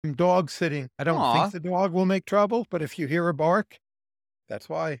Dog sitting. I don't think Aw. the dog will make trouble, but if you hear a bark, that's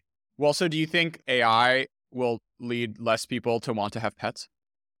why. Well, so do you think AI will lead less people to want to have pets?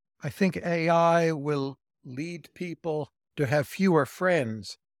 I think AI will lead people to have fewer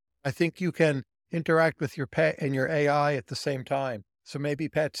friends. I think you can interact with your pet and your AI at the same time. So maybe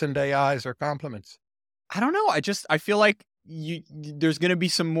pets and AIs are complements. I don't know. I feel like there's going to be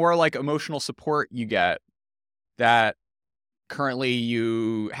some more like emotional support you get that currently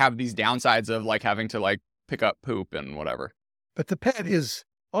you have these downsides of like having to like pick up poop and whatever. But the pet is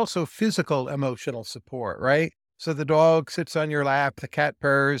also physical emotional support, right? So the dog sits on your lap, the cat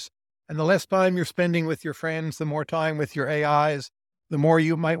purrs, and the less time you're spending with your friends, the more time with your AIs, the more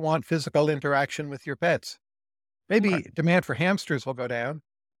you might want physical interaction with your pets. Okay. Maybe demand for hamsters will go down.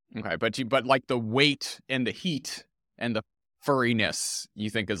 Okay. But like the weight and the heat and the furriness you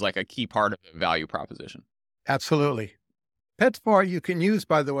think is like a key part of the value proposition. Absolutely. PetSmart you can use,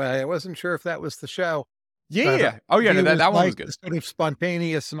 by the way. I wasn't sure if that was the show, Yeah. but Yeah. Oh yeah. No, viewers that one was like good. the sort of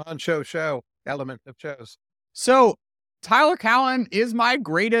spontaneous non-show element of shows. So Tyler Cowen is my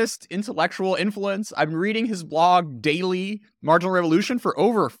greatest intellectual influence. I'm reading his blog daily, Marginal Revolution, for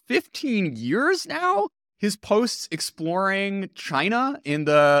over 15 years now. His posts exploring China in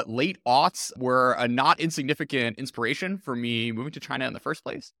the late aughts were a not insignificant inspiration for me moving to China in the first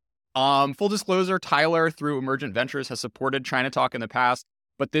place. Full disclosure, Tyler, through Emergent Ventures, has supported China Talk in the past,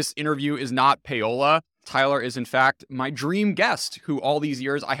 but this interview is not payola. Tyler is, in fact, my dream guest, who all these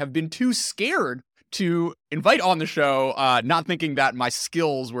years I have been too scared to invite on the show, not thinking that my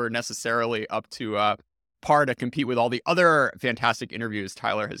skills were necessarily up to par to compete with all the other fantastic interviews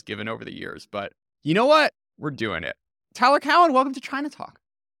Tyler has given over the years. But you know what? We're doing it. Tyler Cowen, welcome to China Talk.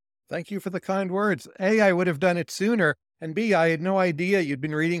 Thank you for the kind words. A, I would have done it sooner. And B, I had no idea you'd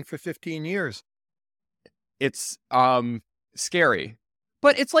been reading for 15 years. It's scary.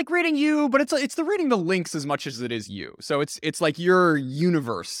 But it's like reading you, but it's the reading the links as much as it is you. So it's like your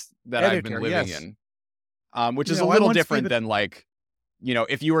universe that I've been Editor, living yes. in, which You is a know, I little once gave different it, than like,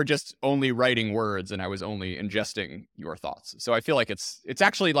 if you were just only writing words and I was only ingesting your thoughts. So I feel like it's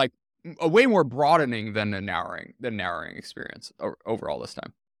actually like a way more broadening than a narrowing experience overall this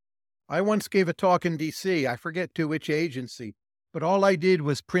time. I once gave a talk in DC. I forget to which agency, but all I did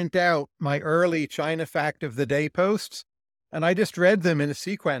was print out my early China Fact of the Day posts, and I just read them in a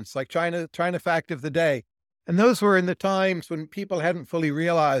sequence, like China Fact of the Day. And those were in the times when people hadn't fully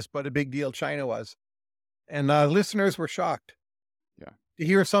realized what a big deal China was. And listeners were shocked Yeah. to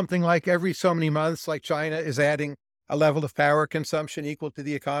hear something like every so many months, like China is adding a level of power consumption equal to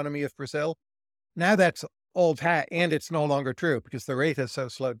the economy of Brazil. Now that's old hat, and it's no longer true because the rate has so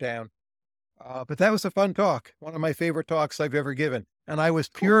slowed down. But that was a fun talk, one of my favorite talks I've ever given. And I was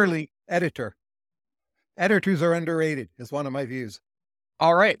Cool. purely editor. Editors are underrated, is one of my views.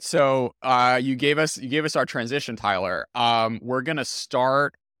 All right. So you gave us our transition, Tyler. We're gonna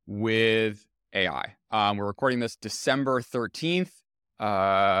start with AI. We're recording this December 13th,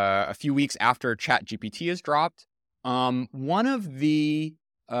 a few weeks after ChatGPT is dropped. One of the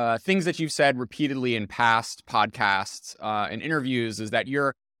things that you've said repeatedly in past podcasts and interviews is that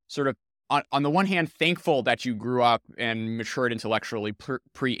you're sort of on the one hand thankful that you grew up and matured intellectually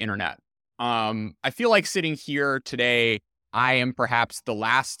pre-internet. I feel like sitting here today, I am perhaps the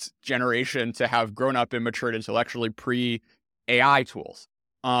last generation to have grown up and matured intellectually pre-AI tools.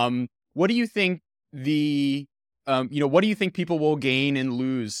 What do you think what do you think people will gain and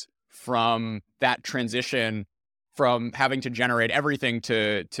lose from that transition from having to generate everything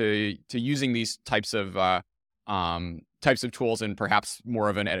to using these types of tools in perhaps more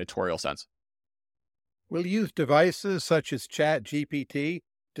of an editorial sense? We'll use devices such as ChatGPT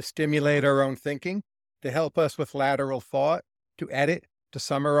to stimulate our own thinking, to help us with lateral thought, to edit, to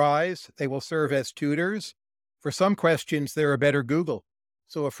summarize. They will serve as tutors. For some questions, they're a better Google.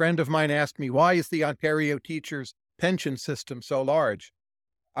 So a friend of mine asked me, why is the Ontario teachers' pension system so large?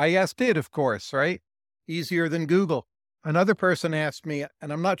 I asked it, of course, right? Easier than Google. Another person asked me,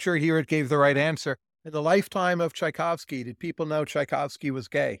 and I'm not sure here it gave the right answer, in the lifetime of Tchaikovsky, did people know Tchaikovsky was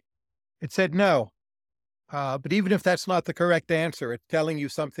gay? It said no. But even if that's not the correct answer, it's telling you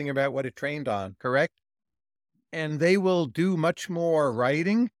something about what it trained on, correct? And they will do much more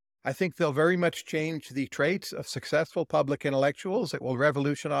writing. I think they'll very much change the traits of successful public intellectuals. It will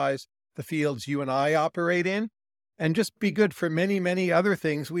revolutionize the fields you and I operate in and just be good for many, many other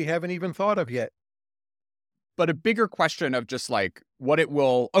things we haven't even thought of yet. But a bigger question of just like what it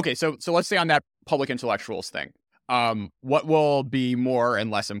will. Okay, so let's say on that public intellectuals thing, what will be more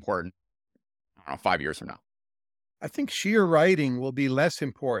and less important? I don't know, 5 years from now. I think sheer writing will be less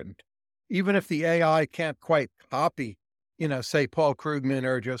important, even if the AI can't quite copy say Paul Krugman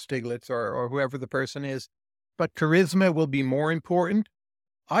or Joe Stiglitz or whoever the person is. But charisma will be more important.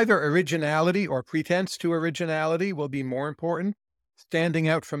 Either originality or pretense to originality will be more important. Standing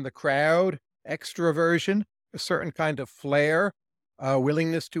out from the crowd, extroversion, a certain kind of flair,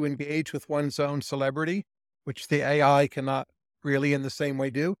 willingness to engage with one's own celebrity, which the AI cannot really in the same way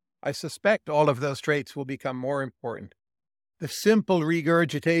do. I suspect all of those traits will become more important. The simple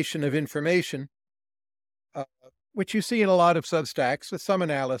regurgitation of information, which you see in a lot of Substacks with some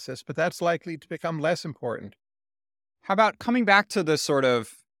analysis, but that's likely to become less important. How about coming back to the sort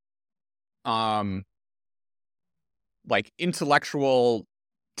of like intellectual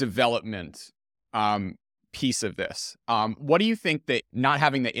development piece of this? What do you think that not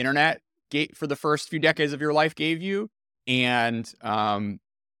having the internet for the first few decades of your life gave you? And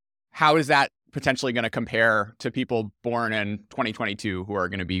how is that potentially going to compare to people born in 2022 who are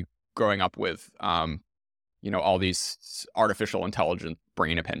going to be growing up with, all these artificial intelligent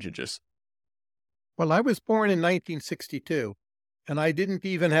brain appendages? Well, I was born in 1962, and I didn't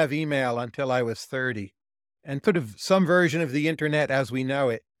even have email until I was 30, and sort of some version of the internet as we know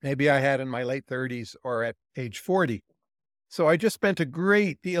it. Maybe I had in my late 30s or at age 40. So I just spent a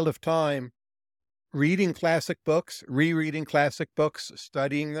great deal of time reading classic books, rereading classic books,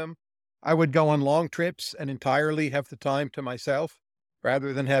 studying them. I would go on long trips and entirely have the time to myself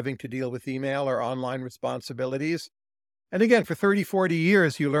rather than having to deal with email or online responsibilities. And again, for 30, 40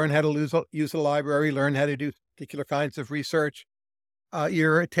 years, you learn how to use a library, learn how to do particular kinds of research.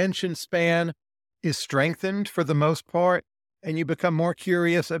 Your attention span is strengthened for the most part, and you become more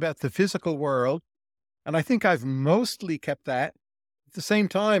curious about the physical world. And I think I've mostly kept that. At the same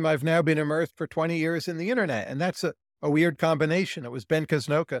time, I've now been immersed for 20 years in the internet, and that's a weird combination. It was Ben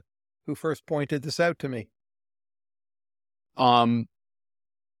Kaznoka who first pointed this out to me.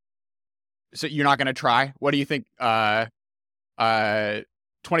 So you're not going to try? What do you think?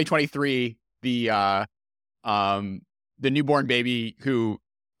 2023, the newborn baby who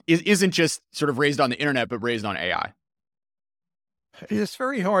isn't just sort of raised on the internet, but raised on AI. It's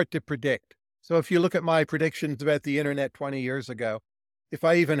very hard to predict. So if you look at my predictions about the internet 20 years ago, if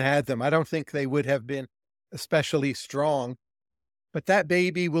I even had them, I don't think they would have been especially strong. But that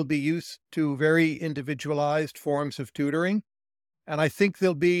baby will be used to very individualized forms of tutoring. And I think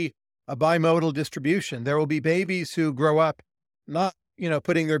there'll be a bimodal distribution. There will be babies who grow up not,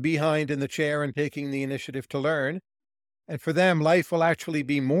 putting their behind in the chair and taking the initiative to learn. And for them, life will actually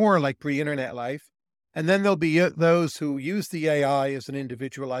be more like pre-internet life. And then there'll be those who use the AI as an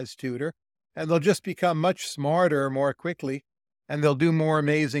individualized tutor, and they'll just become much smarter more quickly, and they'll do more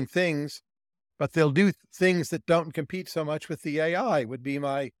amazing things, but they'll do things that don't compete so much with the AI, would be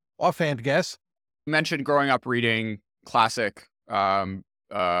my offhand guess. You mentioned growing up reading classic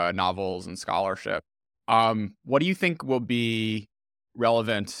novels and scholarship. What do you think will be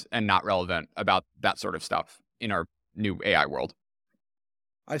relevant and not relevant about that sort of stuff in our new AI world?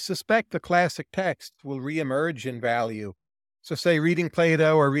 I suspect the classic texts will reemerge in value. So say reading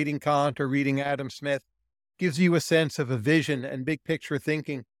Plato or reading Kant or reading Adam Smith gives you a sense of a vision and big picture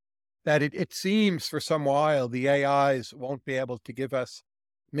thinking that it seems for some while the AIs won't be able to give us,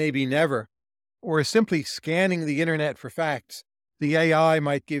 maybe never. Or simply scanning the internet for facts, the AI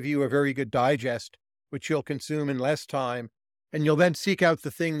might give you a very good digest, which you'll consume in less time, and you'll then seek out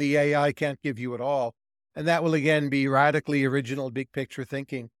the thing the AI can't give you at all. And that will again be radically original big picture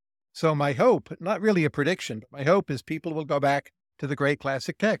thinking. So my hope, not really a prediction, but my hope is people will go back to the great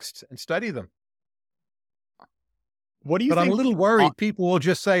classic texts and study them. What do you think? But I'm a little worried people will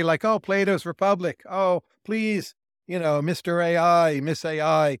just say like, oh, Plato's Republic. Oh, please, Mr. AI, Miss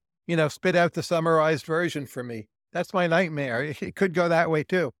AI, spit out the summarized version for me. That's my nightmare. It could go that way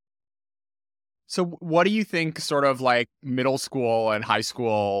too. So what do you think sort of like middle school and high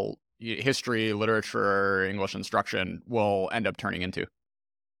school history, literature, English instruction will end up turning into?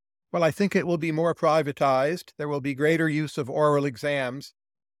 Well, I think it will be more privatized. There will be greater use of oral exams,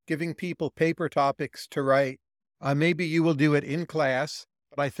 giving people paper topics to write. Maybe you will do it in class,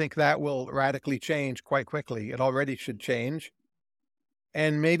 but I think that will radically change quite quickly. It already should change.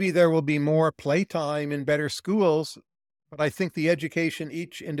 And maybe there will be more playtime in better schools, but I think the education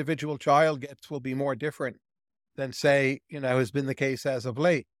each individual child gets will be more different than, say, has been the case as of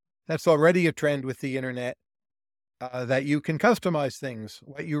late. That's already a trend with the internet, that you can customize things,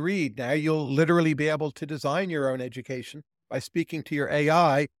 what you read. Now you'll literally be able to design your own education by speaking to your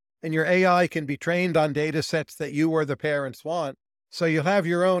AI, and your AI can be trained on data sets that you or the parents want. So you'll have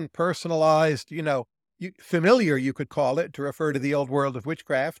your own personalized, familiar, you could call it, to refer to the old world of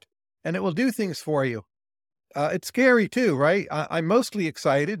witchcraft, and it will do things for you. It's scary too, right? I'm mostly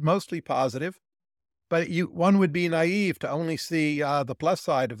excited, mostly positive. But one would be naive to only see the plus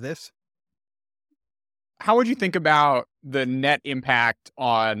side of this. How would you think about the net impact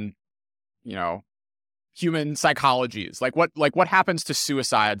on, you know, human psychologies? What happens to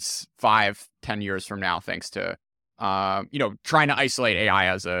suicides 5-10 years from now, thanks to trying to isolate AI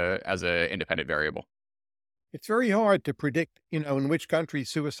as a independent variable? It's very hard to predict, in which country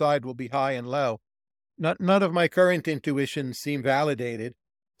suicide will be high and low. None of my current intuitions seem validated.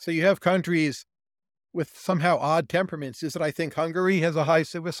 So you have countries with somehow odd temperaments. Is it, I think, Hungary has a high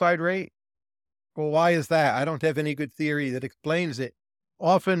suicide rate? Well, why is that? I don't have any good theory that explains it.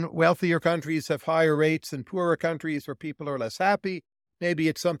 Often wealthier countries have higher rates than poorer countries where people are less happy. Maybe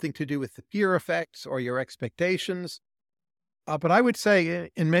it's something to do with the peer effects or your expectations. But I would say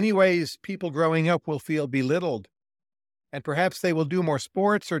in many ways, people growing up will feel belittled. And perhaps they will do more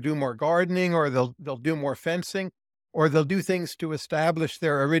sports or do more gardening, or they'll do more fencing, or they'll do things to establish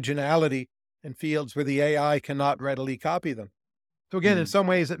their originality in fields where the AI cannot readily copy them. So again, in some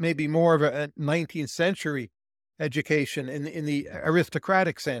ways, it may be more of a 19th century education in the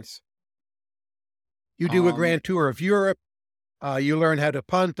aristocratic sense. You do a grand tour of Europe. You learn how to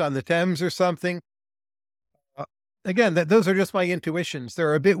punt on the Thames or something. Again, those are just my intuitions.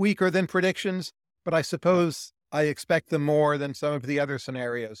 They're a bit weaker than predictions, but I suppose I expect them more than some of the other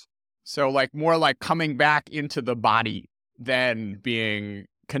scenarios. So more like coming back into the body than being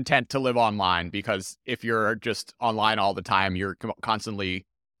content to live online, because if you're just online all the time, you're constantly,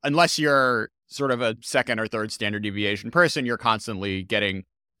 unless you're sort of a second or third standard deviation person, you're constantly getting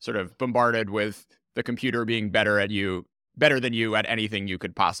sort of bombarded with the computer being better than you at anything you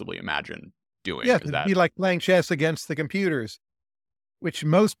could possibly imagine doing. Yeah, it'd be like playing chess against the computers, which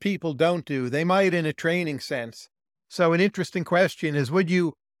most people don't do. They might in a training sense. So an interesting question is, would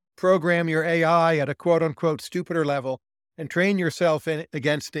you program your AI at a quote unquote stupider level and train yourself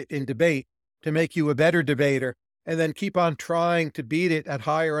against it in debate to make you a better debater, and then keep on trying to beat it at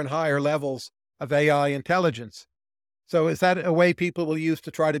higher and higher levels of AI intelligence? So is that a way people will use to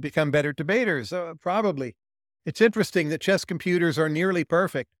try to become better debaters? Probably. It's interesting that chess computers are nearly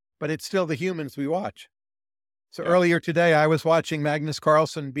perfect, but it's still the humans we watch. So earlier today, I was watching Magnus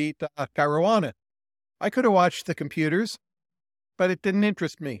Carlsen beat Caruana. I could have watched the computers, but it didn't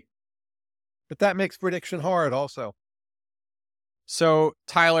interest me. But that makes prediction hard also. So,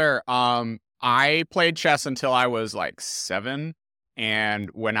 Tyler, I played chess until I was 7. And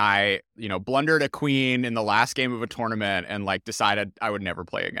when I, blundered a queen in the last game of a tournament and decided I would never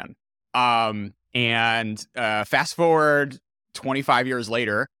play again. And fast forward 25 years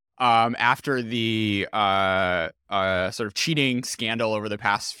later, after the sort of cheating scandal over the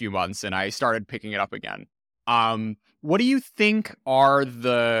past few months, and I started picking it up again. What do you think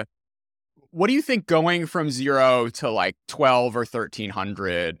going from 0 to 12 or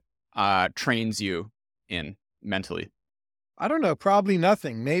 1300 trains you in mentally? I don't know, probably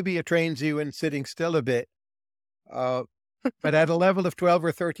nothing. Maybe it trains you in sitting still a bit. But at a level of 12 or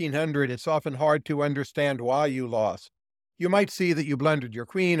 1300, it's often hard to understand why you lost. You might see that you blundered your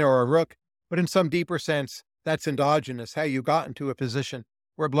queen or a rook, but in some deeper sense, that's endogenous. How you got into a position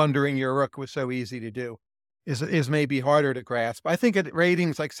where blundering your rook was so easy to do is maybe harder to grasp. I think at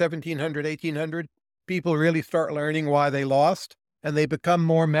ratings like 1700, 1800, people really start learning why they lost, and they become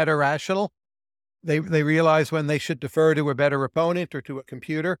more meta-rational. They realize when they should defer to a better opponent or to a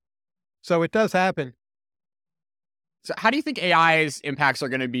computer. So it does happen. So how do you think AI's impacts are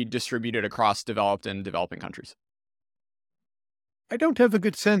going to be distributed across developed and developing countries? I don't have a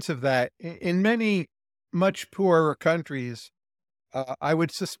good sense of that. In many much poorer countries, I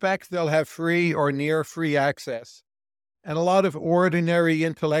would suspect they'll have free or near free access. And a lot of ordinary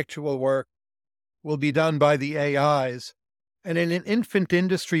intellectual work will be done by the AIs. And in an infant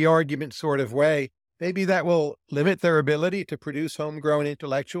industry argument sort of way, maybe that will limit their ability to produce homegrown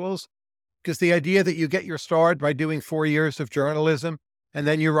intellectuals. Because the idea that you get your start by doing 4 years of journalism, and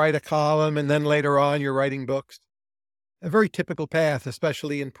then you write a column, and then later on you're writing books, a very typical path,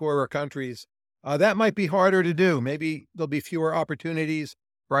 especially in poorer countries. That might be harder to do. Maybe there'll be fewer opportunities.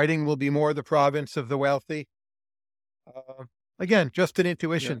 Writing will be more the province of the wealthy. Again, just an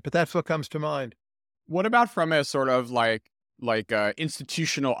intuition, but that's what comes to mind. What about from a sort of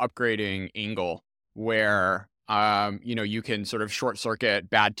institutional upgrading angle where, you can sort of short circuit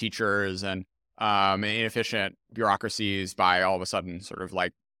bad teachers and inefficient bureaucracies by all of a sudden sort of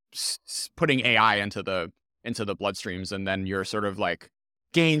putting AI into the bloodstreams, and then your sort of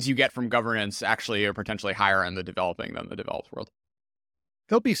gains you get from governance actually are potentially higher in the developing than the developed world?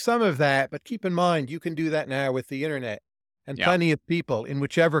 There'll be some of that, but keep in mind, you can do that now with the internet, and plenty of people in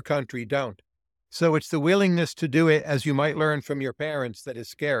whichever country don't. So it's the willingness to do it as you might learn from your parents that is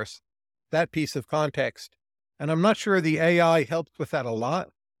scarce. that piece of context. And I'm not sure the AI helps with that a lot.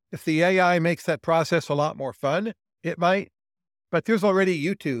 If the AI makes that process a lot more fun, it might. But there's already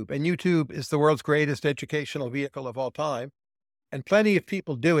YouTube, and YouTube is the world's greatest educational vehicle of all time. And plenty of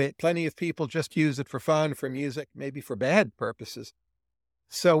people do it. Plenty of people just use it for fun, for music, maybe for bad purposes.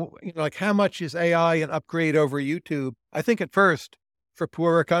 So, like how much is AI an upgrade over YouTube? I think at first, for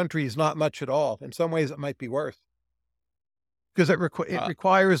poorer countries, not much at all. In some ways, it might be worse because it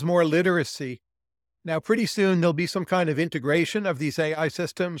requires more literacy. Now, pretty soon, there'll be some kind of integration of these AI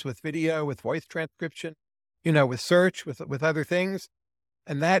systems with video, with voice transcription, with search, with other things.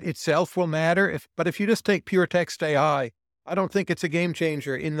 And that itself will matter. But if you just take pure text AI, I don't think it's a game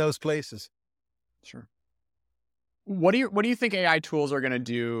changer in those places. Sure. What do you think AI tools are going to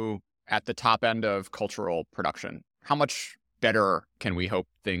do at the top end of cultural production? How much better can we hope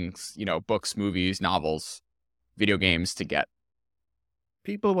things, books, movies, novels, video games to get?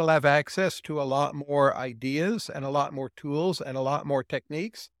 People will have access to a lot more ideas and a lot more tools and a lot more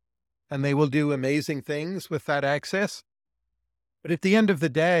techniques, and they will do amazing things with that access. But at the end of the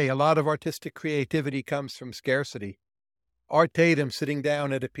day, a lot of artistic creativity comes from scarcity. Art Tatum sitting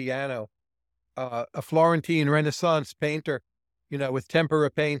down at a piano, a Florentine Renaissance painter, with tempera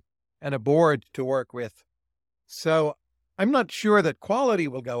paint and a board to work with. So I'm not sure that quality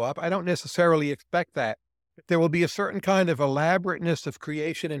will go up. I don't necessarily expect that. But there will be a certain kind of elaborateness of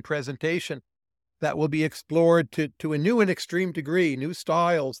creation and presentation that will be explored to a new and extreme degree, new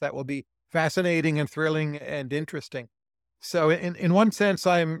styles that will be fascinating and thrilling and interesting. So in one sense,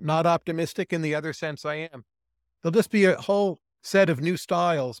 I'm not optimistic. In the other sense, I am. There'll just be a whole set of new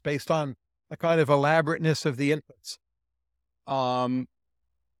styles based on a kind of elaborateness of the inputs.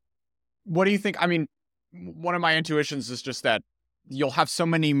 What do you think? I mean, one of my intuitions is just that you'll have so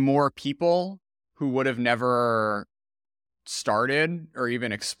many more people who would have never started or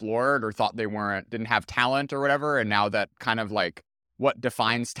even explored or thought they didn't have talent or whatever. And now that kind of like what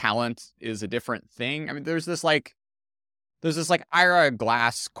defines talent is a different thing. I mean, there's this Ira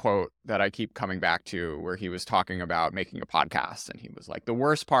Glass quote that I keep coming back to where he was talking about making a podcast. And he was like, the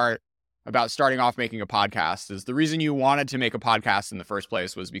worst part about starting off making a podcast is the reason you wanted to make a podcast in the first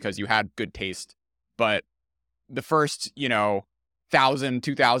place was because you had good taste. But the first, 1,000,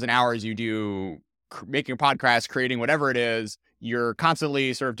 2,000 hours you do making a podcast, creating whatever it is, you're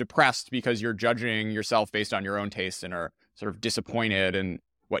constantly sort of depressed because you're judging yourself based on your own taste and are sort of disappointed in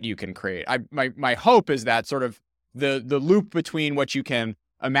what you can create. My hope is that sort of the loop between what you can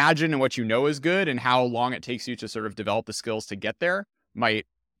imagine and what is good and how long it takes you to sort of develop the skills to get there might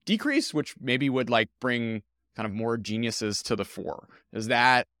decrease, which maybe would bring kind of more geniuses to the fore. Is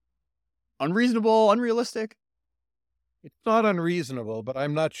that unreasonable, unrealistic? It's not unreasonable, but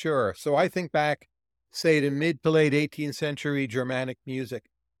I'm not sure. So I think back, say, to mid to late 18th century Germanic music.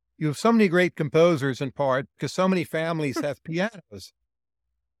 You have so many great composers in part because so many families have pianos.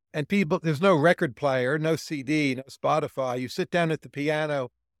 And there's no record player, no CD, no Spotify. You sit down at the piano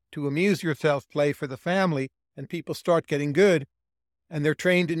to amuse yourself, play for the family, and people start getting good. And they're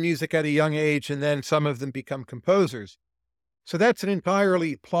trained in music at a young age, and then some of them become composers. So that's an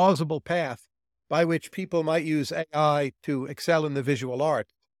entirely plausible path by which people might use AI to excel in the visual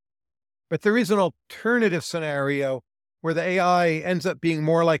arts. But there is an alternative scenario where the AI ends up being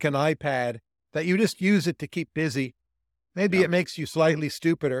more like an iPad, that you just use it to keep busy. Maybe it makes you slightly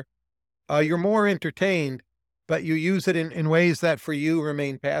stupider. You're more entertained, but you use it in ways that for you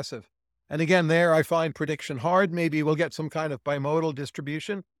remain passive. And again, there I find prediction hard. Maybe we'll get some kind of bimodal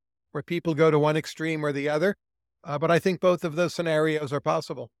distribution where people go to one extreme or the other. But I think both of those scenarios are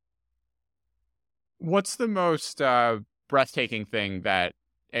possible. What's the most breathtaking thing that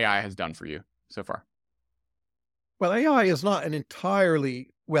AI has done for you so far? Well, AI is not an entirely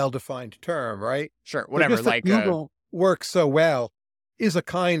well-defined term, right? Sure, whatever. Just that Google works so well is a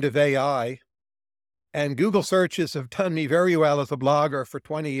kind of AI. And Google searches have done me very well as a blogger for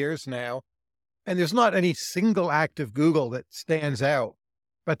 20 years now. And there's not any single act of Google that stands out.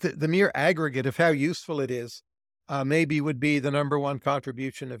 But the mere aggregate of how useful it is maybe would be the number one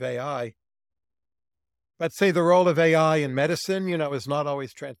contribution of AI. Let's say the role of AI in medicine, is not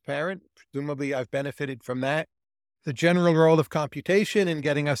always transparent. Presumably, I've benefited from that. The general role of computation in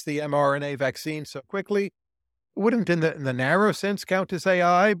getting us the mRNA vaccine so quickly wouldn't in the narrow sense count as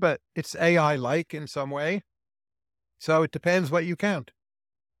AI, but it's AI-like in some way. So it depends what you count.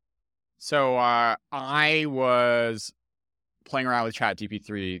 So I was playing around with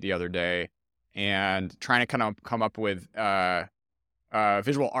ChatGPT the other day and trying to kind of come up with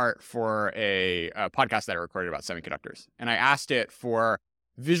visual art for a podcast that I recorded about semiconductors. And I asked it for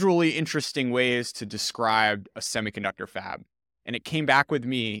visually interesting ways to describe a semiconductor fab. and it came back with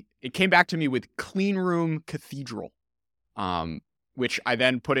me. It came back to me with clean room cathedral, which I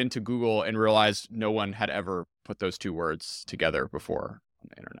then put into Google and realized no one had ever put those two words together before on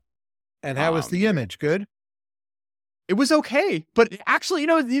the internet. And how was the image? Good? It was okay, but actually,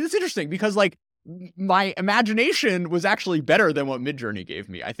 it's interesting because like my imagination was actually better than what Midjourney gave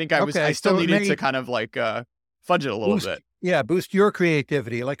me. I think I still needed to kind of like fudge it a little bit. Yeah, boost your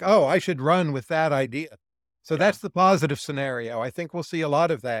creativity. Like, oh, I should run with that idea. So that's the positive scenario. I think we'll see a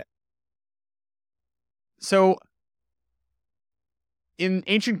lot of that. So in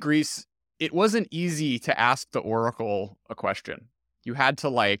ancient Greece, it wasn't easy to ask the oracle a question. You had to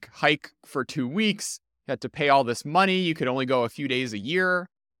like hike for 2 weeks. You had to pay all this money. You could only go a few days a year.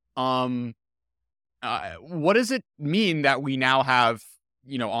 What does it mean that we now have,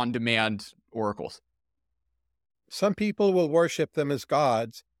 on-demand oracles? Some people will worship them as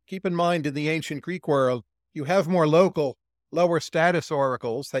gods. Keep in mind, in the ancient Greek world, you have more local, lower status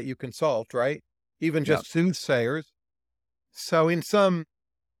oracles that you consult, right? Even just soothsayers. So in some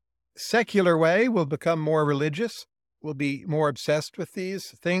secular way, we'll become more religious. We'll be more obsessed with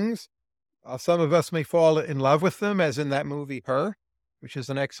these things. Some of us may fall in love with them, as in that movie Her, which is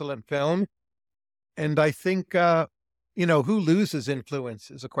an excellent film. And I think, who loses influence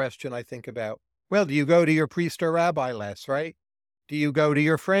is a question I think about. Well, do you go to your priest or rabbi less, right? Do you go to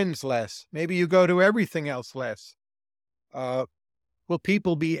your friends less? Maybe you go to everything else less. Will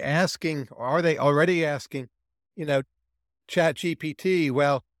people be asking, or are they already asking, ChatGPT,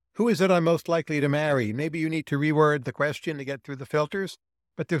 well, who is it I'm most likely to marry? Maybe you need to reword the question to get through the filters,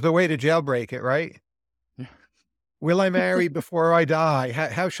 but there's a way to jailbreak it, right? Will I marry before I die?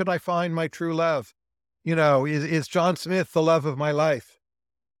 How should I find my true love? Is John Smith the love of my life?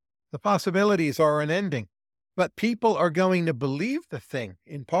 The possibilities are unending, but people are going to believe the thing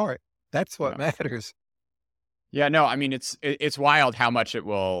in part. That's what matters. Yeah, no, I mean, it's wild how much it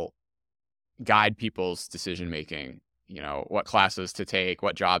will guide people's decision-making, what classes to take,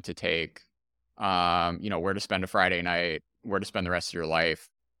 what job to take, where to spend a Friday night, where to spend the rest of your life.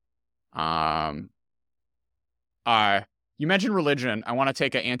 You mentioned religion. I want to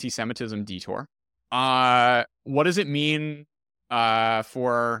take an anti-Semitism detour. What does it mean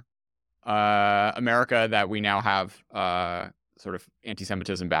for America that we now have sort of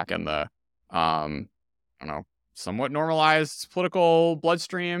anti-Semitism back in the, somewhat normalized political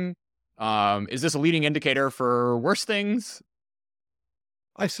bloodstream? Is this a leading indicator for worse things?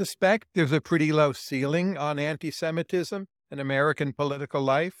 I suspect there's a pretty low ceiling on anti-Semitism in American political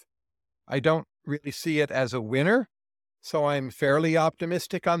life. I don't really see it as a winner, so I'm fairly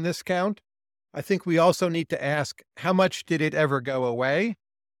optimistic on this count. I think we also need to ask, how much did it ever go away?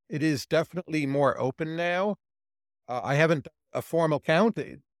 It is definitely more open now. I haven't done a formal count.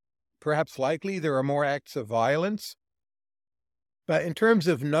 Perhaps likely there are more acts of violence. But in terms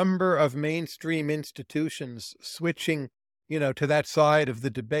of number of mainstream institutions switching, to that side of the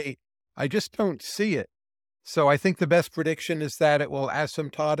debate, I just don't see it. So I think the best prediction is that it will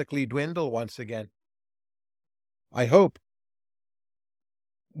asymptotically dwindle once again. I hope.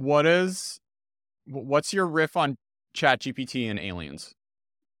 What's your riff on ChatGPT and aliens?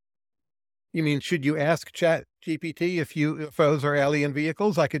 You mean, should you ask ChatGPT if UFOs are alien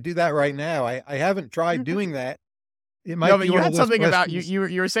vehicles? I could do that right now. I haven't tried doing that. It might be you had something about you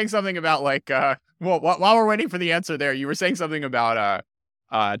were saying something about like while we're waiting for the answer there, you were saying something about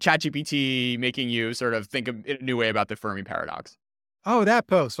ChatGPT making you sort of think in a new way about the Fermi paradox. Oh, that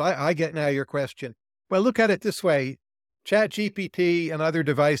post. I get now your question. Well, look at it this way. ChatGPT and other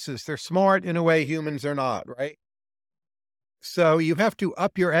devices, they're smart in a way humans are not, right? So you have to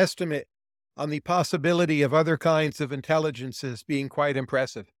up your estimate on the possibility of other kinds of intelligences being quite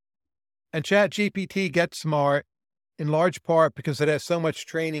impressive. And ChatGPT gets smart in large part because it has so much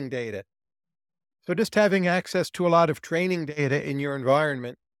training data. So just having access to a lot of training data in your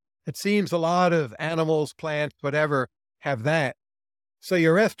environment, it seems a lot of animals, plants, whatever, have that. So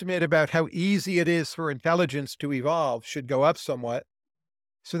your estimate about how easy it is for intelligence to evolve should go up somewhat.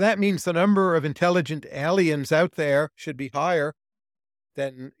 So that means the number of intelligent aliens out there should be higher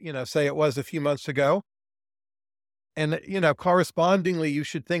than, say it was a few months ago. And, correspondingly, you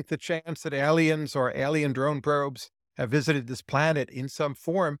should think the chance that aliens or alien drone probes have visited this planet in some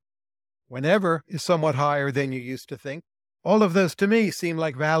form, whenever, is somewhat higher than you used to think. All of those, to me, seem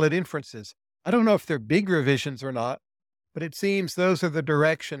like valid inferences. I don't know if they're big revisions or not, but it seems those are the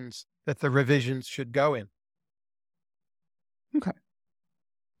directions that the revisions should go in. Okay.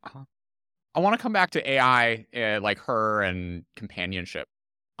 I want to come back to AI, like Her and companionship.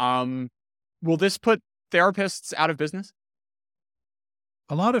 Will this put therapists out of business?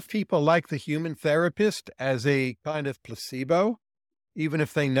 A lot of people like the human therapist as a kind of placebo, even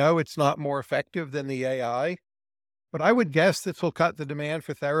if they know it's not more effective than the AI. But I would guess this will cut the demand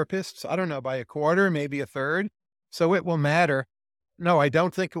for therapists, I don't know, by a quarter, maybe a third. So it will matter. No, I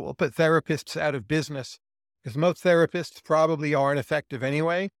don't think it will put therapists out of business because most therapists probably aren't effective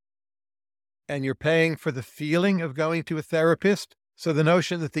anyway. And you're paying for the feeling of going to a therapist. So the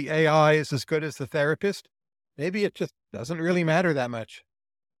notion that the AI is as good as the therapist, maybe it just doesn't really matter that much.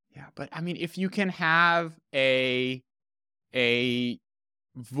 Yeah, but I mean, if you can have a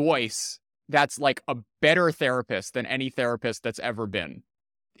voice that's like a better therapist than any therapist that's ever been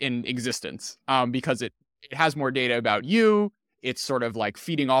in existence, because it has more data about you, it's sort of like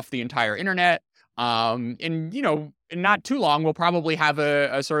feeding off the entire internet. And you know, in not too long, we'll probably have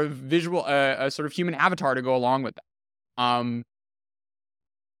a sort of visual, a sort of human avatar to go along with that.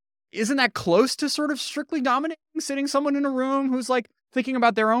 Isn't that close to sort of strictly dominating, sitting someone in a room who's like thinking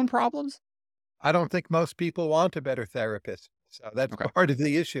about their own problems? I don't think most people want a better therapist. So that's Okay. part of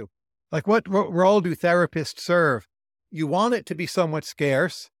the issue. Like what role do therapists serve? You want it to be somewhat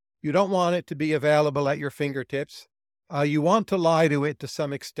scarce. You don't want it to be available at your fingertips. You want to lie to it to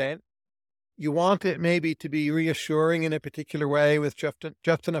some extent. You want it maybe to be reassuring in a particular way with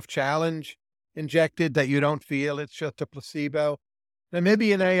just enough challenge injected that you don't feel it's just a placebo. Now,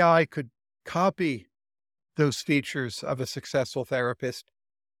 maybe an AI could copy those features of a successful therapist,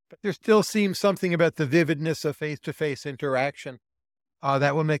 but there still seems something about the vividness of face-to-face interaction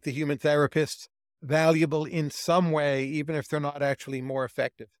that will make the human therapists valuable in some way, even if they're not actually more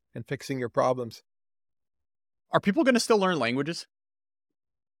effective in fixing your problems. Are people going to still learn languages?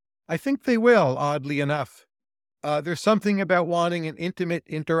 I think they will, oddly enough. There's something about wanting an intimate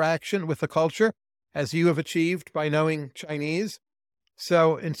interaction with the culture, as you have achieved by knowing Chinese.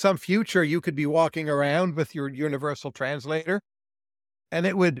 So in some future, you could be walking around with your universal translator, and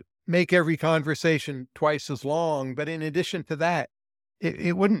it would make every conversation twice as long. But in addition to that,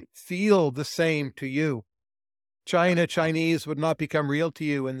 it wouldn't feel the same to you. Chinese would not become real to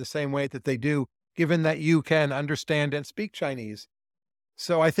you in the same way that they do, given that you can understand and speak Chinese.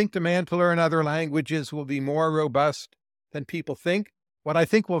 So I think demand to learn other languages will be more robust than people think. What I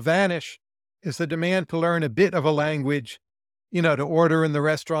think will vanish is the demand to learn a bit of a language, you know, to order in the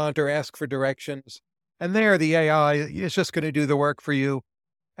restaurant or ask for directions. And there, the AI is just going to do the work for you.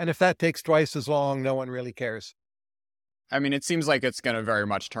 And if that takes twice as long, no one really cares. I mean, it seems like it's going to very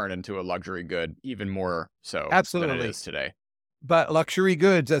much turn into a luxury good, even more so than it Absolutely. is today. But luxury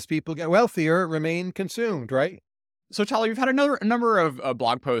goods, as people get wealthier, remain consumed, right? So, Charlie, you've had a number of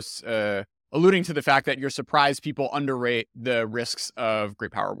blog posts alluding to the fact that you're surprised people underrate the risks of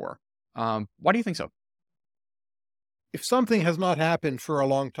great power war. Why do you think so? If something has not happened for a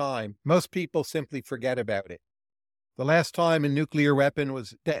long time, most people simply forget about it. The last time a nuclear weapon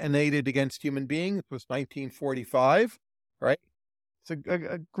was detonated against human beings was 1945, right? It's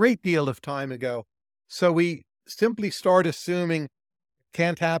a great deal of time ago. So we simply start assuming it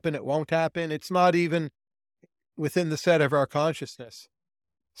can't happen, it won't happen. It's not even within the set of our consciousness.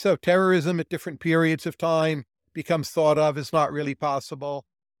 So terrorism at different periods of time becomes thought of as not really possible.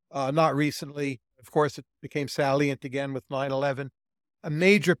 Not recently. Of course, it became salient again with 9/11. A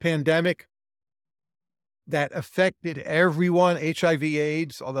major pandemic that affected everyone,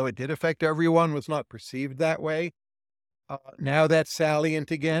 HIV/AIDS, although it did affect everyone, was not perceived that way. Now that's salient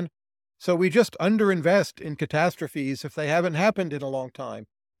again. So we just underinvest in catastrophes if they haven't happened in a long time.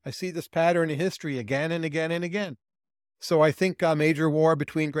 I see this pattern in history again and again and again. So I think a major war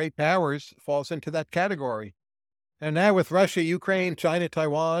between great powers falls into that category. And now with Russia, Ukraine, China,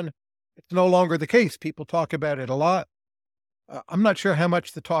 Taiwan, it's no longer the case. People talk about it a lot. I'm not sure how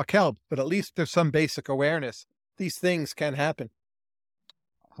much the talk helped, but at least there's some basic awareness. These things can happen.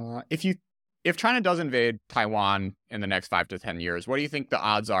 If China does invade Taiwan in the next 5 to 10 years, what do you think the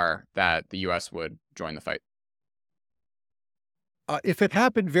odds are that the U.S. would join the fight? If it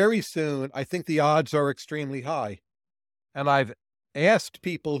happened very soon, I think the odds are extremely high. And I've asked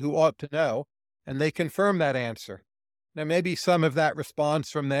people who ought to know, and they confirm that answer. Now, maybe some of that response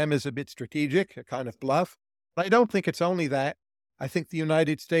from them is a bit strategic, a kind of bluff, but I don't think it's only that. I think the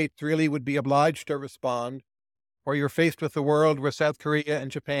United States really would be obliged to respond, or you're faced with a world where South Korea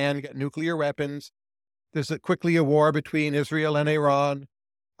and Japan get nuclear weapons. There's quickly a war between Israel and Iran.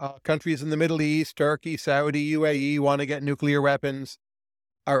 Countries in the Middle East, Turkey, Saudi, UAE want to get nuclear weapons.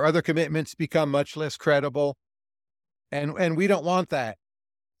 Our other commitments become much less credible. And we don't want that.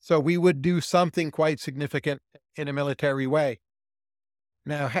 So we would do something quite significant in a military way.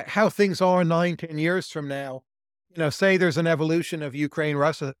 Now, how things are 9, 10 years from now, say there's an evolution of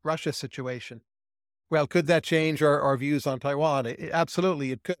Ukraine-Russia situation. Well, could that change our views on Taiwan?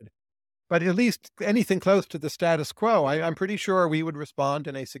 Absolutely, it could. But at least anything close to the status quo, I'm pretty sure we would respond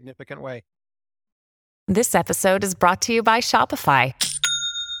in a significant way. This episode is brought to you by Shopify.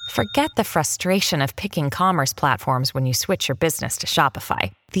 Forget the frustration of picking commerce platforms when you switch your business to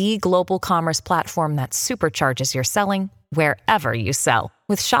Shopify, the global commerce platform that supercharges your selling wherever you sell.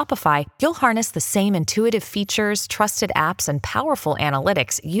 With Shopify, you'll harness the same intuitive features, trusted apps, and powerful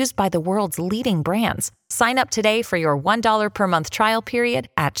analytics used by the world's leading brands. Sign up today for your $1 per month trial period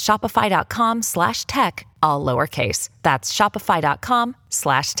at shopify.com/tech, all lowercase. That's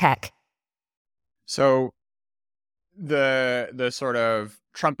shopify.com/tech. So the sort of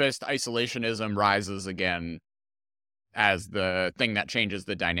Trumpist isolationism rises again as the thing that changes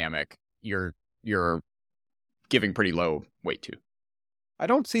the dynamic. You're giving pretty low weight to. I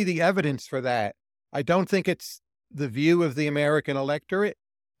don't see the evidence for that. I don't think it's the view of the American electorate.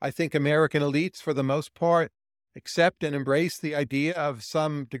 I think American elites, for the most part, accept and embrace the idea of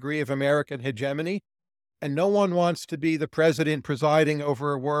some degree of American hegemony. And no one wants to be the president presiding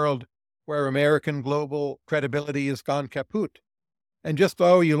over a world where American global credibility has gone kaput. And just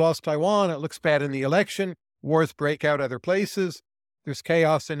though you lost Taiwan, it looks bad in the election. Wars break out other places. There's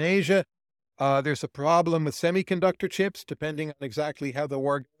chaos in Asia. There's a problem with semiconductor chips, depending on exactly how the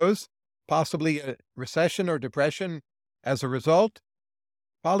war goes, possibly a recession or depression as a result.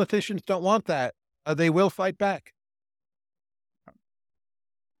 Politicians don't want that. They will fight back.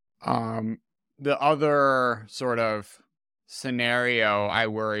 The other sort of scenario I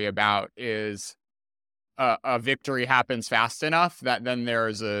worry about is a victory happens fast enough that then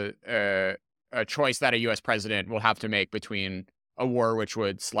there's a choice that a U.S. president will have to make between a war which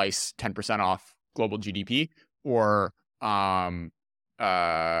would slice 10% off global GDP or sort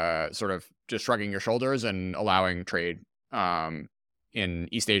of just shrugging your shoulders and allowing trade in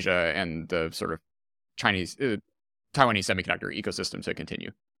East Asia and the sort of Taiwanese semiconductor ecosystem to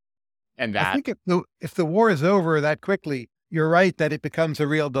continue. And that, I think if the war is over that quickly, you're right that it becomes a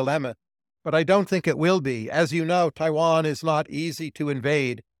real dilemma. But I don't think it will be. As you know, Taiwan is not easy to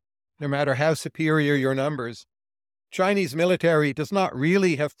invade, no matter how superior your numbers. Chinese military does not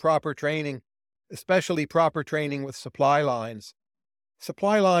really have proper training, especially proper training with supply lines.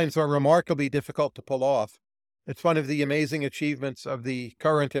 Supply lines are remarkably difficult to pull off. It's one of the amazing achievements of the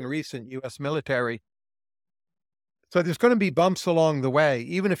current and recent U.S. military. So there's going to be bumps along the way,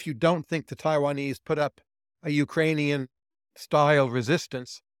 even if you don't think the Taiwanese put up a Ukrainian-style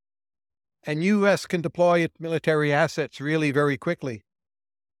resistance. And U.S. can deploy its military assets really very quickly.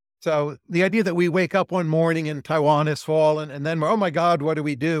 So the idea that we wake up one morning and Taiwan has fallen and then, oh my God, what do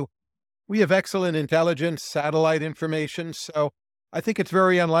we do? We have excellent intelligence, satellite information. So I think it's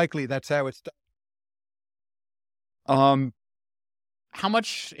very unlikely that's how it's done. How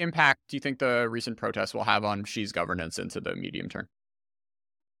much impact do you think the recent protests will have on Xi's governance into the medium term?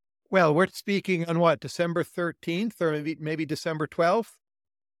 Well, we're speaking on what, December 13th or maybe December 12th?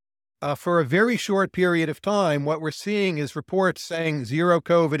 For a very short period of time, what we're seeing is reports saying zero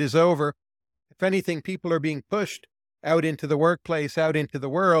COVID is over. If anything, people are being pushed out into the workplace, out into the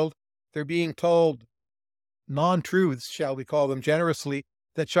world. They're being told non-truths, shall we call them generously,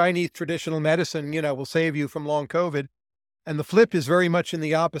 that Chinese traditional medicine, will save you from long COVID. And the flip is very much in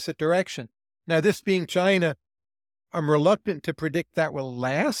the opposite direction. Now, this being China, I'm reluctant to predict that will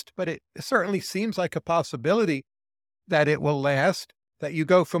last, but it certainly seems like a possibility that it will last. That you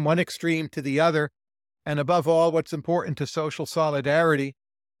go from one extreme to the other, and above all, what's important to social solidarity.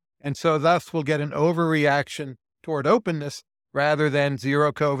 And so thus we'll get an overreaction toward openness rather than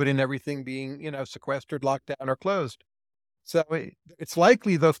zero COVID and everything being, sequestered, locked down, or closed. So it's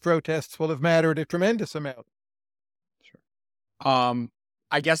likely those protests will have mattered a tremendous amount. Sure.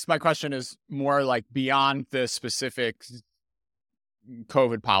 I guess my question is more like beyond the specific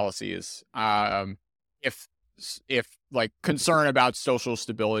COVID policies. If like concern about social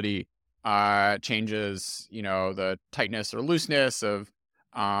stability changes, the tightness or looseness of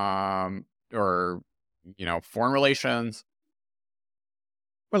or foreign relations.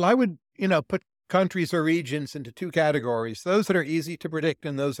 Well, I would put countries or regions into two categories: those that are easy to predict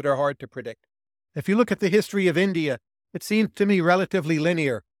and those that are hard to predict. If you look at the history of India, it seems to me relatively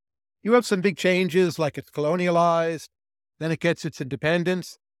linear. You have some big changes, like it's colonialized, then it gets its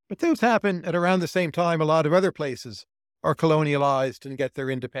independence. But those happen at around the same time a lot of other places are colonialized and get their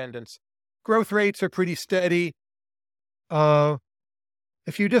independence. Growth rates are pretty steady. If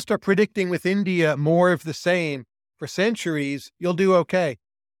you just are predicting with India more of the same for centuries, you'll do okay.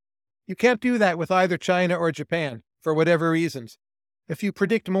 You can't do that with either China or Japan for whatever reasons. If you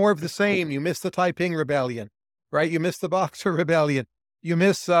predict more of the same, you miss the Taiping Rebellion, right? You miss the Boxer Rebellion. You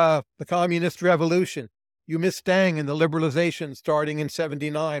miss the communist revolution. You miss Deng and the liberalization starting in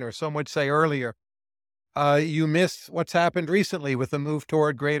 79, or some would say earlier. You miss what's happened recently with the move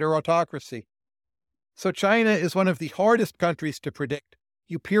toward greater autocracy. So China is one of the hardest countries to predict.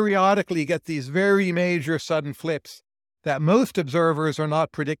 You periodically get these very major sudden flips that most observers are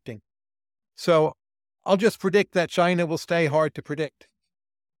not predicting. So I'll just predict that China will stay hard to predict.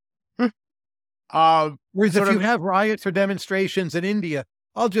 Whereas if you have riots or demonstrations in India,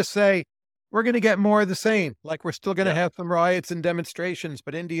 I'll just say, we're going to get more of the same. Like we're still going to have some riots and demonstrations,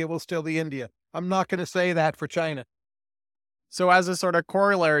 but India will still be India. I'm not going to say that for China. So as a sort of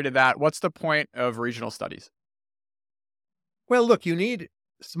corollary to that, what's the point of regional studies? Well, look, you need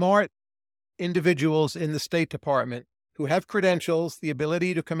smart individuals in the State Department who have credentials, the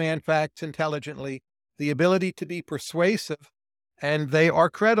ability to command facts intelligently, the ability to be persuasive, and they are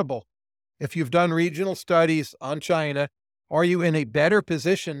credible. If you've done regional studies on China, are you in a better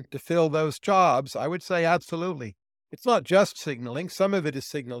position to fill those jobs? I would say absolutely. It's not just signaling. Some of it is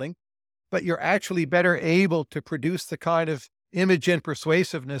signaling, but you're actually better able to produce the kind of image and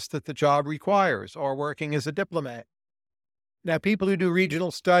persuasiveness that the job requires, or working as a diplomat. Now, people who do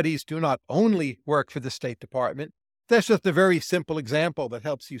regional studies do not only work for the State Department. That's just a very simple example that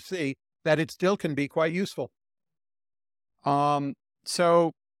helps you see that it still can be quite useful.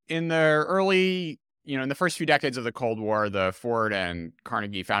 So in the in the first few decades of the Cold War, the Ford and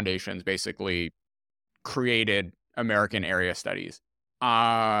Carnegie Foundations basically created American area studies.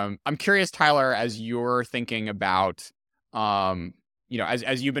 I'm curious, Tyler, as you're thinking about,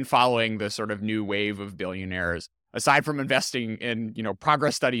 as you've been following the sort of new wave of billionaires, aside from investing in,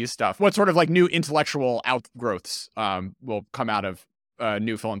 progress studies stuff, what sort of like new intellectual outgrowths will come out of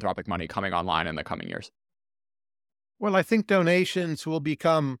new philanthropic money coming online in the coming years? Well, I think donations will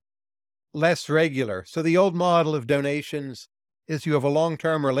become less regular. So the old model of donations is you have a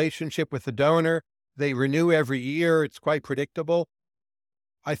long-term relationship with the donor. They renew every year. It's quite predictable.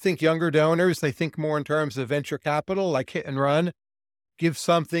 I think younger donors, they think more in terms of venture capital, like hit and run, give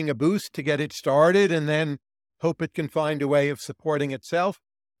something a boost to get it started and then hope it can find a way of supporting itself.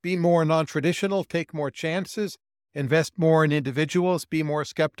 Be more non-traditional, take more chances, invest more in individuals, be more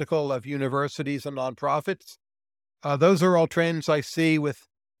skeptical of universities and nonprofits. Those are all trends I see with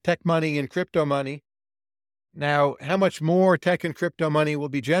tech money and crypto money. Now, how much more tech and crypto money will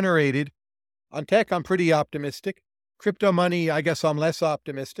be generated? On tech, I'm pretty optimistic. Crypto money, I guess I'm less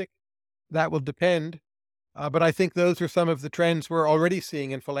optimistic. That will depend. But I think those are some of the trends we're already seeing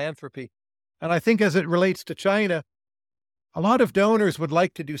in philanthropy. And I think as it relates to China, a lot of donors would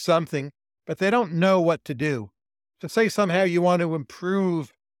like to do something, but they don't know what to do. To say somehow you want to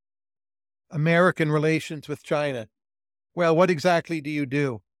improve American relations with China, well, what exactly do you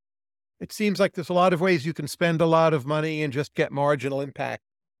do? It seems like there's a lot of ways you can spend a lot of money and just get marginal impact,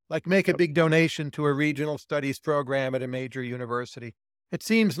 like make a big donation to a regional studies program at a major university. It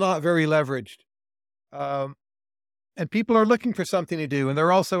seems not very leveraged. And people are looking for something to do, and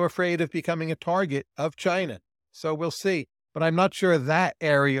they're also afraid of becoming a target of China. So we'll see. But I'm not sure that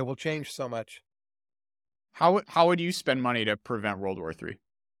area will change so much. How would you spend money to prevent World War III?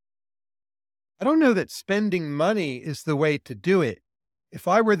 I don't know that spending money is the way to do it. If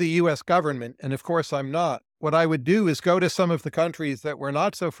I were the U.S. government, and of course I'm not, what I would do is go to some of the countries that we're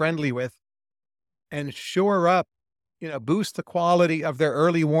not so friendly with and shore up, boost the quality of their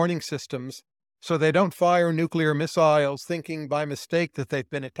early warning systems so they don't fire nuclear missiles thinking by mistake that they've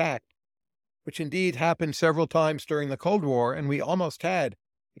been attacked, which indeed happened several times during the Cold War, and we almost had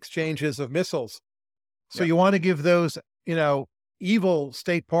exchanges of missiles. So you want to give those, evil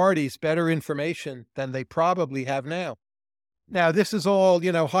state parties better information than they probably have now. Now, this is all,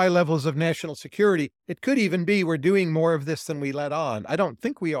 high levels of national security. It could even be we're doing more of this than we let on. I don't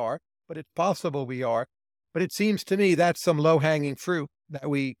think we are, but it's possible we are. But it seems to me that's some low-hanging fruit that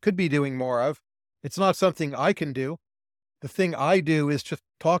we could be doing more of. It's not something I can do. The thing I do is just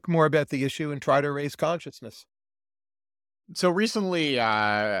talk more about the issue and try to raise consciousness. So recently,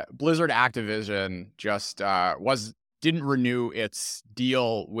 Blizzard Activision just didn't renew its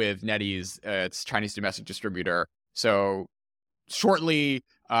deal with NetEase, its Chinese domestic distributor. So shortly,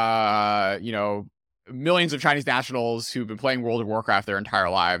 millions of Chinese nationals who've been playing World of Warcraft their entire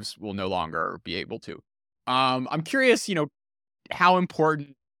lives will no longer be able to. I'm curious, how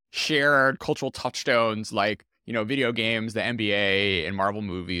important shared cultural touchstones like, video games, the NBA, and Marvel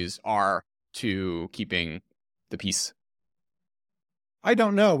movies are to keeping the peace. I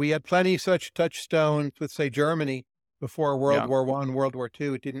don't know. We had plenty of such touchstones with, say, Germany before World War I, World War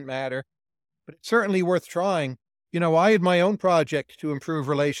II. It didn't matter. But it's certainly worth trying. I had my own project to improve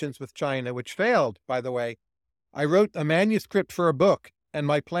relations with China, which failed, by the way. I wrote a manuscript for a book, and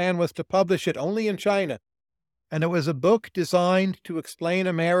my plan was to publish it only in China. And it was a book designed to explain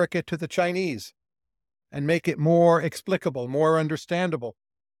America to the Chinese and make it more explicable, more understandable.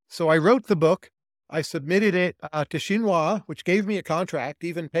 So I wrote the book. I submitted it to Xinhua, which gave me a contract,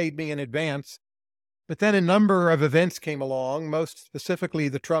 even paid me in advance. But then a number of events came along, most specifically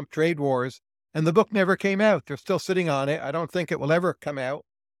the Trump trade wars, and the book never came out. They're still sitting on it. I don't think it will ever come out.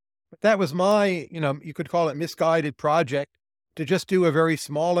 But that was my, you could call it misguided project to just do a very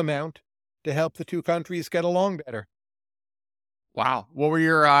small amount to help the two countries get along better. Wow. What were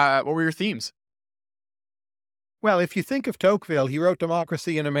your themes? Well, if you think of Tocqueville, he wrote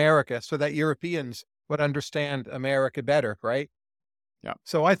Democracy in America so that Europeans would understand America better, right? Yeah.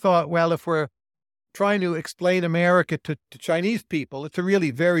 So I thought, well, if we're trying to explain America to Chinese people, it's a really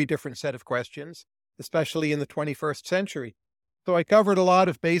very different set of questions, especially in the 21st century. So I covered a lot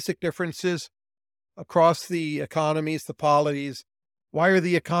of basic differences across the economies, the polities. Why are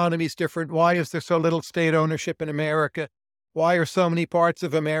the economies different? Why is there so little state ownership in America? Why are so many parts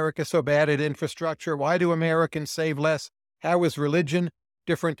of America so bad at infrastructure? Why do Americans save less? How is religion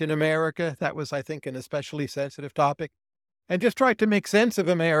different in America? That was, I think, an especially sensitive topic. And just tried to make sense of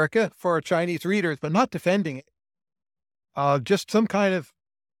America for Chinese readers, but not defending it. Just some kind of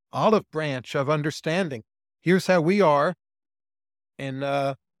olive branch of understanding. Here's how we are. And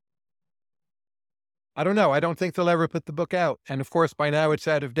I don't know. I don't think they'll ever put the book out. And of course, by now it's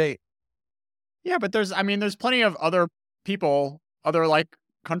out of date. Yeah, but there's plenty of other people, other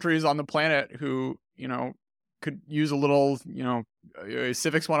countries on the planet who, could use a little,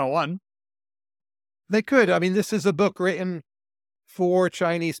 civics 101. They could. I mean, this is a book written for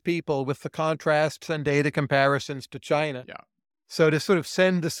Chinese people with the contrasts and data comparisons to China. Yeah. So to sort of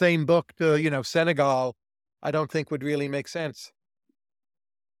send the same book to, Senegal, I don't think would really make sense.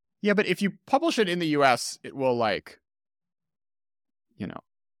 Yeah, but if you publish it in the US, it will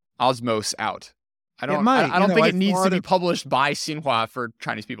osmose out. I don't think it needs to be published by Xinhua for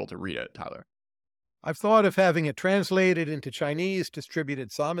Chinese people to read it, Tyler. I've thought of having it translated into Chinese, distributed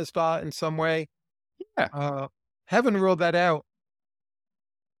samizdat in some way. Yeah. Haven't ruled that out.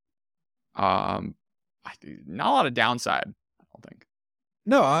 Not a lot of downside, I don't think.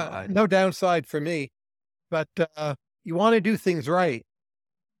 No, no downside for me. But you want to do things right.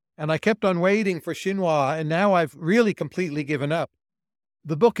 And I kept on waiting for Xinhua, and now I've really completely given up.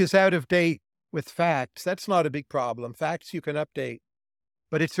 The book is out of date with facts. That's not a big problem. Facts you can update.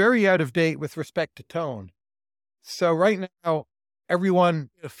 But it's very out of date with respect to tone. So right now, everyone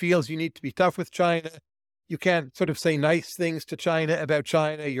feels you need to be tough with China. You can't sort of say nice things to China about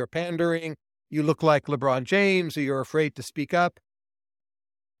China. You're pandering. You look like LeBron James, or you're afraid to speak up.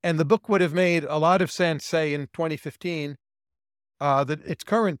 And the book would have made a lot of sense, say, in 2015, that its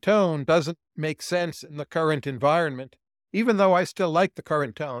current tone doesn't make sense in the current environment, even though I still like the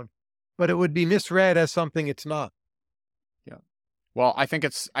current tone, but it would be misread as something it's not. Yeah. Well, I think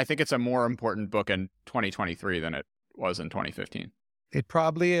it's a more important book in 2023 than it was in 2015. It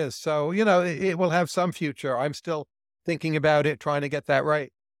probably is. So, it will have some future. I'm still thinking about it, trying to get that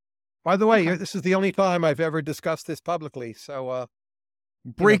right. By the way, this is the only time I've ever discussed this publicly. So,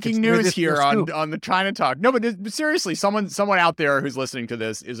 breaking news here on the China Talk. No, but seriously, someone out there who's listening to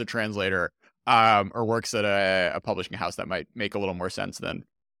this is a translator, or works at a publishing house that might make a little more sense than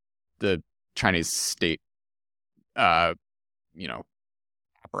the Chinese state, apparatus.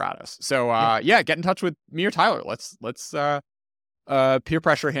 So, get in touch with me or Tyler. Let's peer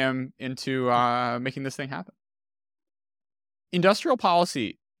pressure him into making this thing happen. Industrial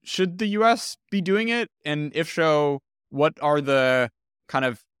policy. Should the U.S. be doing it? And if so, what are the kind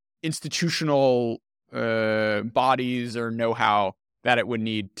of institutional bodies or know-how that it would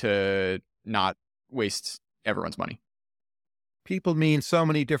need to not waste everyone's money? People mean so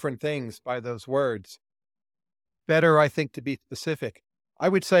many different things by those words. Better, I think, to be specific. I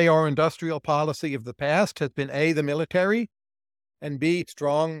would say our industrial policy of the past has been A, the military, and B,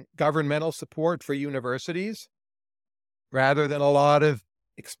 strong governmental support for universities, rather than a lot of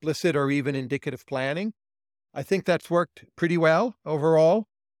explicit or even indicative planning. I think that's worked pretty well overall.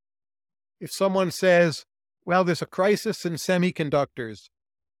 If someone says, well, there's a crisis in semiconductors,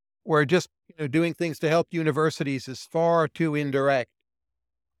 or just doing things to help universities is far too indirect,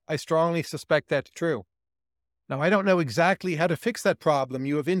 I strongly suspect that's true. Now, I don't know exactly how to fix that problem.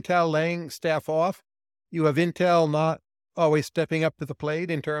 You have Intel laying staff off. You have Intel not always stepping up to the plate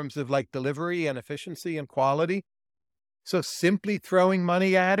in terms of delivery and efficiency and quality. So simply throwing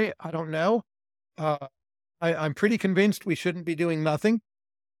money at it, I don't know. I'm pretty convinced we shouldn't be doing nothing.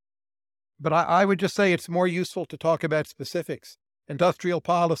 But I would just say it's more useful to talk about specifics. Industrial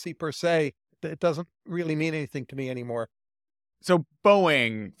policy per se, it doesn't really mean anything to me anymore. So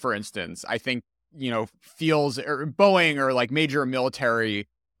Boeing, for instance, I think, feels, or Boeing or like major military,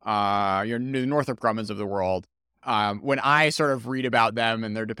 the Northrop Grummans of the world. When I sort of read about them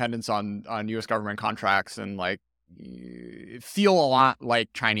and their dependence on U.S. government contracts and like feel a lot like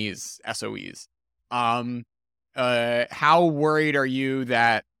Chinese SOEs. How worried are you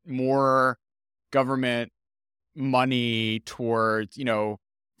that more government money towards,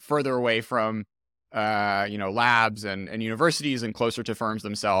 further away from, labs and universities and closer to firms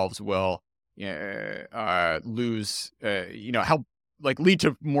themselves will lose, help like lead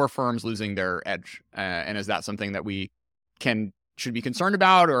to more firms losing their edge? And is that something that we should be concerned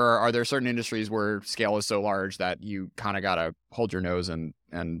about, or are there certain industries where scale is so large that you kind of got to hold your nose and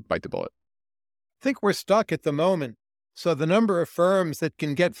bite the bullet? I think we're stuck at the moment. So the number of firms that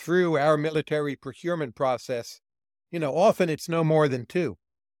can get through our military procurement process, often it's no more than 2.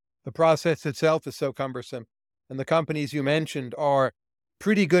 The process itself is so cumbersome. And the companies you mentioned are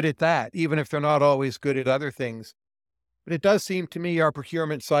pretty good at that, even if they're not always good at other things. But it does seem to me our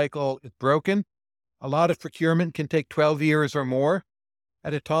procurement cycle is broken. A lot of procurement can take 12 years or more.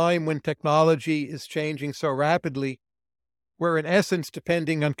 At a time when technology is changing so rapidly, we're in essence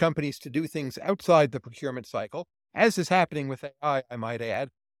depending on companies to do things outside the procurement cycle, as is happening with AI, I might add,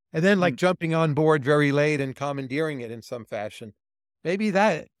 and then jumping on board very late and commandeering it in some fashion. Maybe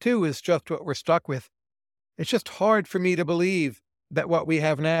that, too, is just what we're stuck with. It's just hard for me to believe that what we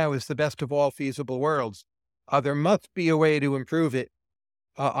have now is the best of all feasible worlds. There must be a way to improve it.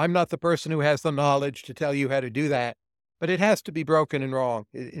 I'm not the person who has the knowledge to tell you how to do that, but it has to be broken and wrong,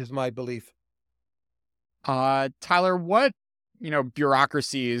 is my belief. Tyler, what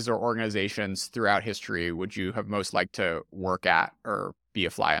bureaucracies or organizations throughout history would you have most liked to work at or be a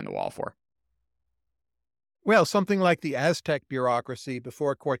fly on the wall for? Well, something like the Aztec bureaucracy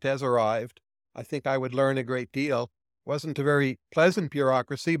before Cortez arrived. I think I would learn a great deal. Wasn't a very pleasant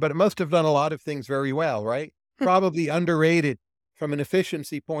bureaucracy, but it must have done a lot of things very well, right? Probably underrated from an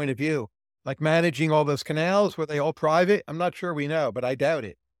efficiency point of view. Like managing all those canals, were they all private? I'm not sure we know, but I doubt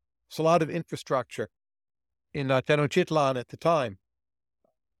it. It's a lot of infrastructure in Tenochtitlan at the time.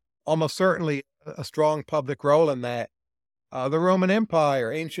 Almost certainly a strong public role in that. The Roman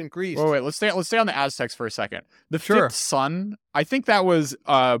Empire, ancient Greece. Wait, let's stay on the Aztecs for a second. The Fifth Sun, I think that was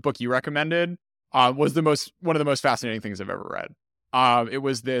a book you recommended, was one of the most fascinating things I've ever read. It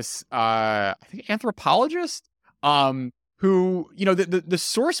was this, I think, anthropologist, who, the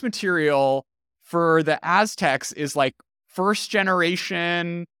source material for the Aztecs is like first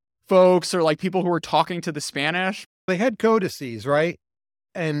generation folks or like people who were talking to the Spanish. They had codices, right?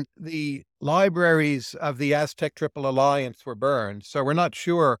 And the libraries of the Aztec Triple Alliance were burned, so we're not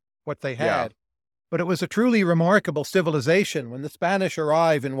sure what they had. Yeah. But it was a truly remarkable civilization. When the Spanish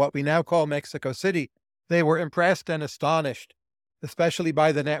arrived in what we now call Mexico City, they were impressed and astonished, especially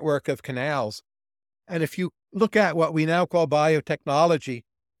by the network of canals. And if you look at what we now call biotechnology,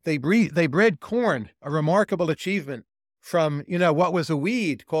 they bred corn, a remarkable achievement from, what was a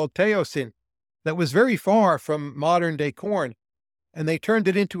weed called teosin that was very far from modern-day corn. And they turned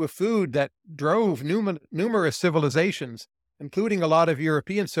it into a food that drove numerous civilizations, including a lot of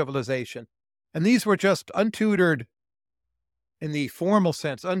European civilization. And these were just untutored, in the formal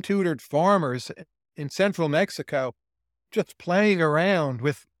sense, untutored farmers in central Mexico, just playing around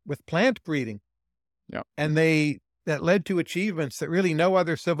with plant breeding. Yeah. And that led to achievements that really no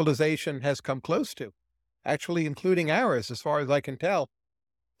other civilization has come close to, actually including ours, as far as I can tell.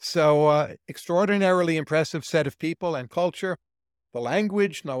 So extraordinarily impressive set of people and culture. The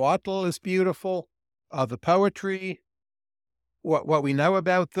language, Nahuatl, is beautiful. The poetry, what we know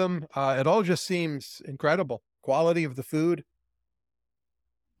about them, it all just seems incredible. Quality of the food.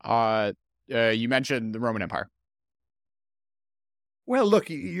 You mentioned the Roman Empire. Well, look,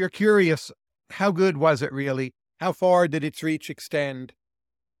 you're curious. How good was it really? How far did its reach extend?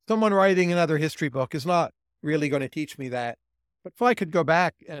 Someone writing another history book is not really going to teach me that. But if I could go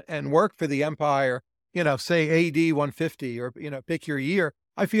back and work for the empire, say AD 150 or, pick your year,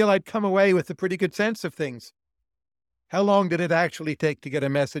 I feel I'd come away with a pretty good sense of things. How long did it actually take to get a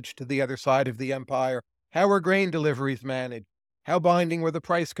message to the other side of the empire? How were grain deliveries managed? How binding were the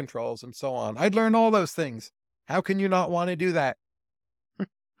price controls and so on? I'd learn all those things. How can you not want to do that?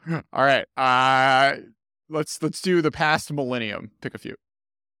 All right. Let's do the past millennium. Pick a few.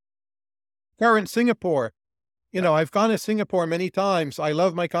 Current Singapore. I've gone to Singapore many times. I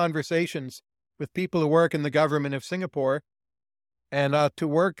love my conversations with people who work in the government of Singapore. And to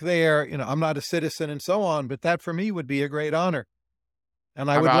work there, I'm not a citizen and so on, but that for me would be a great honor. And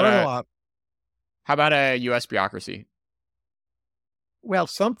I would learn a lot. How about a U.S. bureaucracy? Well,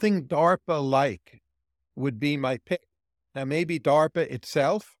 something DARPA-like would be my pick. Now, maybe DARPA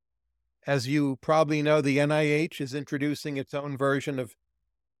itself. As you probably know, the NIH is introducing its own version of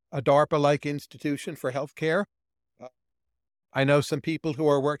a DARPA-like institution for healthcare. Uh, I know some people who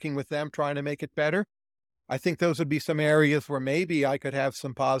are working with them trying to make it better. I think those would be some areas where maybe I could have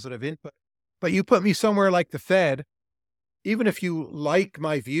some positive input. But you put me somewhere like the Fed, even if you like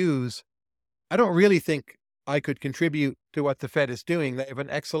my views, I don't really think I could contribute to what the Fed is doing. They have an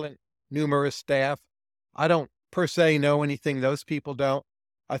excellent, numerous staff. I don't per se know anything those people don't.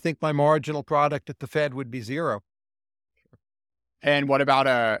 I think my marginal product at the Fed would be zero. And what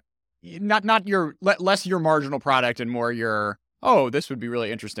about not your less your marginal product and more your, oh, this would be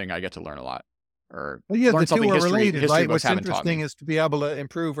really interesting. I get to learn a lot, or Well, yeah, learn the two something are related, history right? books What's haven't taught interesting me. is to be able to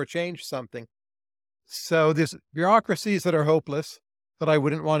improve or change something. So there's bureaucracies that are hopeless that I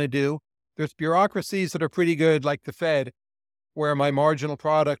wouldn't want to do. There's bureaucracies that are pretty good, like the Fed, where my marginal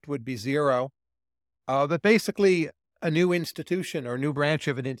product would be zero. But basically, a new institution or new branch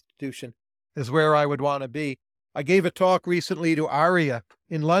of an institution is where I would want to be. I gave a talk recently to ARIA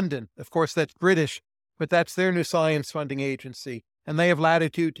in London. Of course, that's British, but that's their new science funding agency, and they have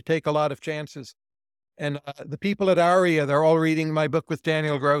latitude to take a lot of chances. And the people at ARIA, they're all reading my book with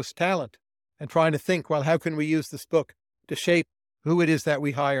Daniel Gross, Talent, and trying to think, well, how can we use this book to shape who it is that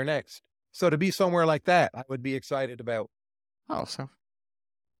we hire next? So to be somewhere like that, I would be excited about. Oh, so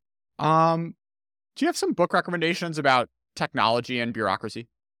do you have some book recommendations about technology and bureaucracy?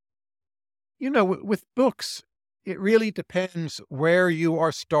 You know, with books, it really depends where you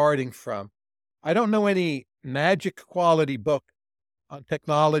are starting from. I don't know any magic quality book on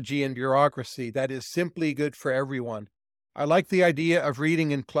technology and bureaucracy that is simply good for everyone. I like the idea of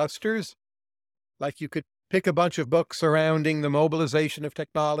reading in clusters. Like you could pick a bunch of books surrounding the mobilization of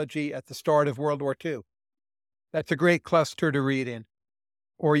technology at the start of World War II. That's a great cluster to read in.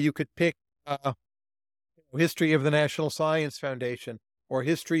 Or you could pick history of the National Science Foundation, or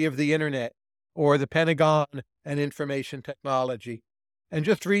history of the internet, or the Pentagon and information technology, and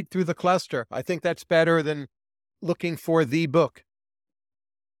just read through the cluster. I think that's better than looking for the book.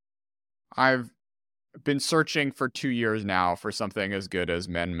 I've been searching for 2 years now for something as good as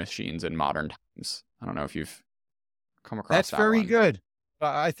Men, Machines, and Modern Times. I don't know if you've come across That's that very one. good.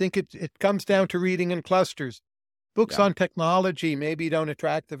 I think it comes down to reading in clusters. Books Yeah. on technology maybe don't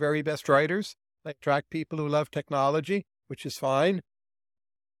attract the very best writers. They attract people who love technology, which is fine.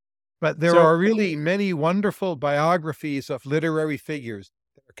 But there So are really many wonderful biographies of literary figures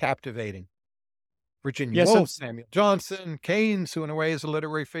that are captivating. Virginia yeah, so Woolf, Samuel Johnson, Keynes, who in a way is a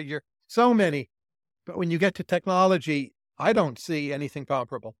literary figure, so many. But when you get to technology, I don't see anything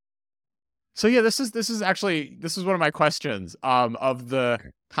comparable. So yeah, this is one of my questions of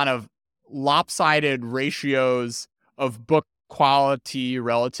the kind of lopsided ratios of book quality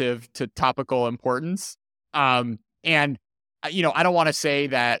relative to topical importance. And I don't want to say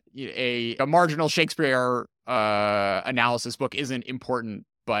that a marginal Shakespeare analysis book isn't important,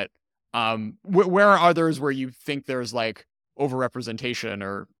 but where are others where you think there's like overrepresentation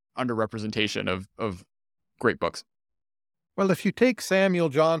or underrepresentation of great books? Well, if you take Samuel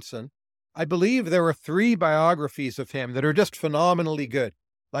Johnson, I believe there are 3 biographies of him that are just phenomenally good,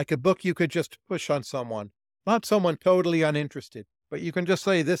 like a book you could just push on someone, not someone totally uninterested, but you can just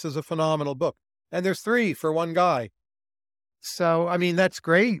say, this is a phenomenal book. And there's 3 for one guy. So, I mean, that's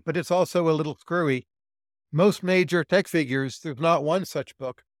great, but it's also a little screwy. Most major tech figures, there's not one such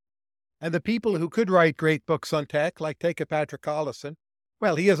book. And the people who could write great books on tech, like take a Patrick Collison,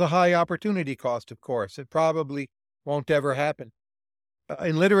 well, he has a high opportunity cost, of course. It probably won't ever happen.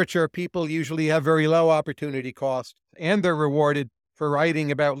 In literature, people usually have very low opportunity cost, and they're rewarded for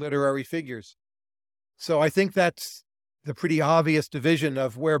writing about literary figures. So I think that's the pretty obvious division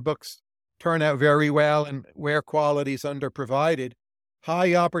of where books turn out very well and where quality is underprovided.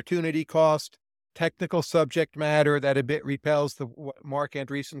 High opportunity cost, technical subject matter that a bit repels what Mark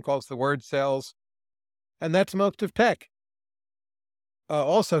Andreessen calls the word cells. And that's most of tech.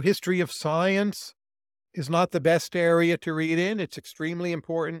 Also, history of science is not the best area to read in. It's extremely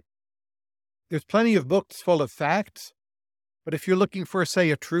important. There's plenty of books full of facts, but if you're looking for,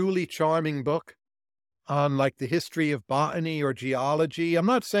 say, a truly charming book on like the history of botany or geology, I'm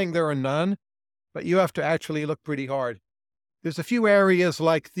not saying there are none, but you have to actually look pretty hard. There's a few areas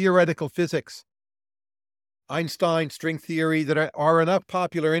like theoretical physics, Einstein string theory that are enough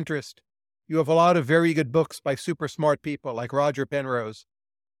popular interest. You have a lot of very good books by super smart people like Roger Penrose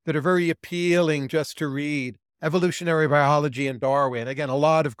that are very appealing just to read. Evolutionary biology and Darwin. Again, a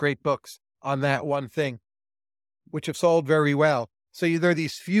lot of great books on that one thing, which have sold very well. So there are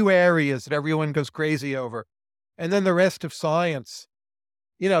these few areas that everyone goes crazy over. And then the rest of science.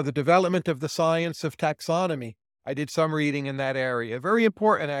 the development of the science of taxonomy. I did some reading in that area. Very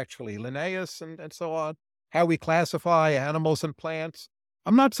important, actually. Linnaeus and so on. How we classify animals and plants.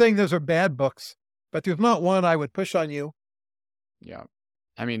 I'm not saying those are bad books, but there's not one I would push on you. Yeah.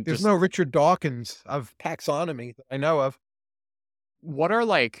 I mean, There's just no Richard Dawkins of taxonomy that I know of. what are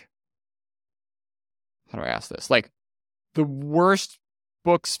like, how do I ask this? Like the worst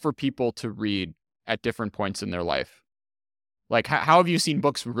books for people to read at different points in their life. Like how have you seen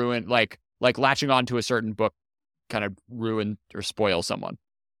books ruin, like latching on to a certain book kind of ruin or spoil someone?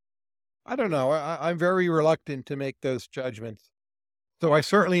 I don't know. I'm very reluctant to make those judgments. So I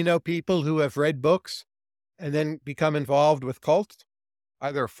certainly know people who have read books and then become involved with cults,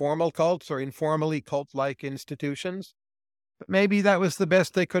 either formal cults or informally cult-like institutions. But maybe that was the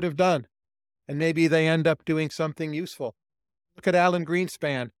best they could have done. And maybe they end up doing something useful. Look at Alan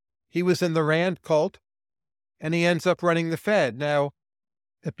Greenspan. He was in the Rand cult, and he ends up running the Fed. Now,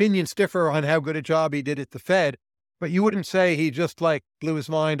 opinions differ on how good a job he did at the Fed, but you wouldn't say he just blew his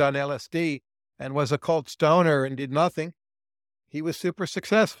mind on LSD and was a cult stoner and did nothing. He was super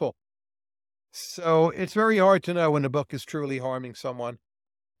successful. So it's very hard to know when a book is truly harming someone.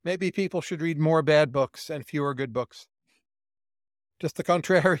 Maybe people should read more bad books and fewer good books. Just the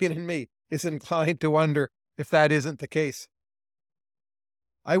contrarian in me is inclined to wonder if that isn't the case.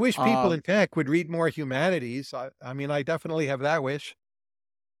 I wish people in tech would read more humanities. I mean, I definitely have that wish.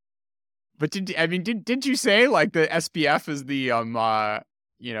 But did you say like the SPF is the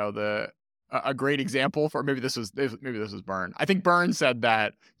a great example for, maybe this was Byrne. I think Byrne said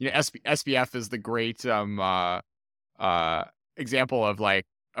that, SPF is the great example of like,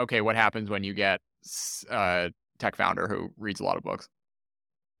 okay, what happens when you get a tech founder who reads a lot of books?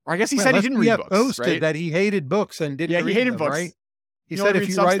 Or I guess he said he didn't read books, boasted right? that he hated books and didn't read he hated them, books. right? He said if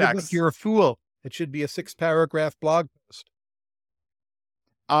you write a book, you're a fool. It should be a 6-paragraph blog post.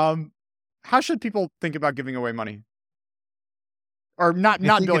 How should people think about giving away money? Or not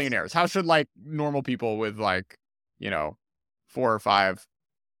billionaires. How should normal people with 4 or 5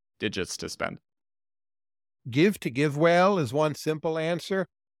 digits to spend? Give to give well is one simple answer.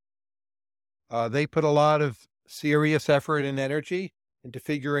 They put a lot of serious effort and energy into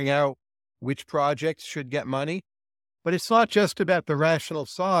figuring out which projects should get money. But it's not just about the rational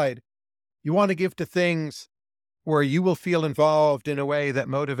side. You want to give to things where you will feel involved in a way that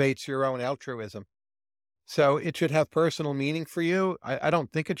motivates your own altruism. So it should have personal meaning for you. I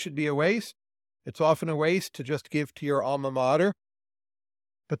don't think it should be a waste. It's often a waste to just give to your alma mater.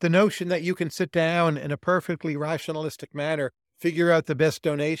 But the notion that you can sit down in a perfectly rationalistic manner, figure out the best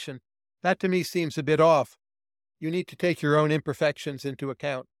donation, that to me seems a bit off. You need to take your own imperfections into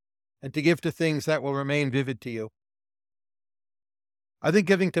account and to give to things that will remain vivid to you. I think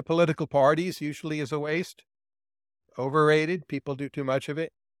giving to political parties usually is a waste. Overrated. People do too much of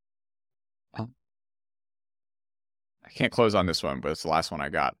it. I can't close on this one, but it's the last one I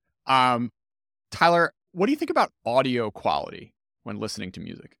got. Tyler, what do you think about audio quality when listening to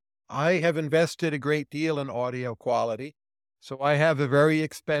music? I have invested a great deal in audio quality. So I have a very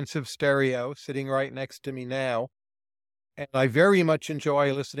expensive stereo sitting right next to me now. And I very much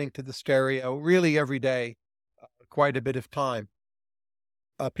enjoy listening to the stereo really every day, quite a bit of time.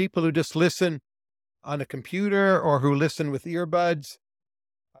 People who just listen on a computer or who listen with earbuds,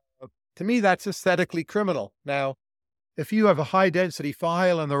 to me, that's aesthetically criminal. Now, if you have a high density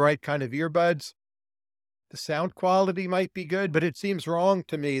file and the right kind of earbuds, the sound quality might be good, but it seems wrong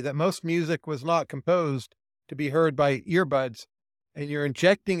to me that most music was not composed to be heard by earbuds, and you're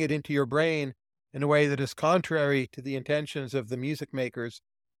injecting it into your brain in a way that is contrary to the intentions of the music makers.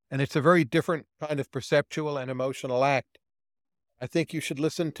 And it's a very different kind of perceptual and emotional act. I think you should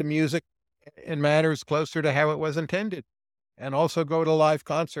listen to music in manners closer to how it was intended, and also go to a live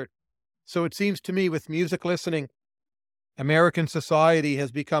concert. So it seems to me with music listening, American society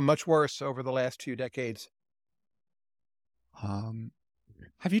has become much worse over the last few decades.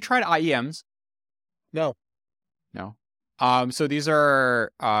 Have you tried IEMs? No. So these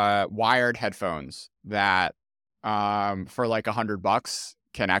are wired headphones that for like $100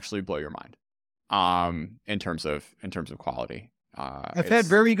 can actually blow your mind in terms of quality. I've had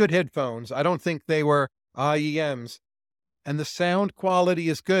very good headphones. I don't think they were IEMs. And the sound quality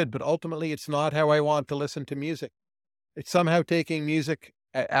is good, but ultimately it's not how I want to listen to music. It's somehow taking music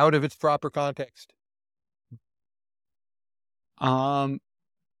out of its proper context.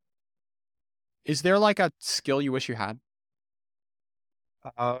 Is there like a skill you wish you had?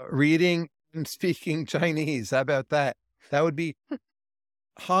 Reading and speaking Chinese. How about that? That would be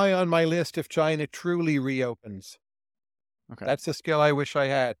high on my list if China truly reopens. Okay. That's a skill I wish I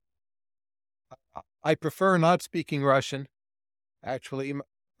had. I prefer not speaking Russian. Actually,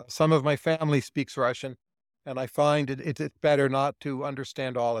 Some of my family speaks Russian, and I find it's better not to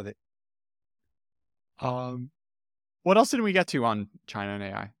understand all of it. What else did we get to on China and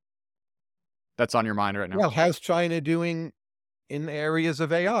AI that's on your mind right now? Well, how's China doing in areas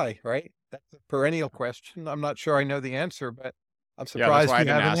of AI, right? That's a perennial question. I'm not sure I know the answer, but I'm Yeah, that's surprised why I you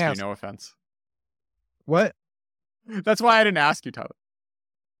didn't haven't ask you. asked. No offense. What? That's why I didn't ask you, Tyler.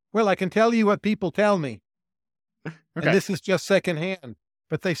 Well, I can tell you what people tell me, and Okay. this is just secondhand,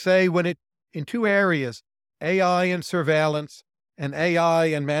 but they say in two areas, AI and surveillance and AI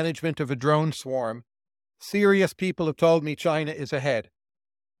and management of a drone swarm, serious people have told me China is ahead.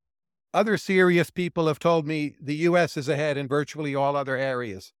 Other serious people have told me the US is ahead in virtually all other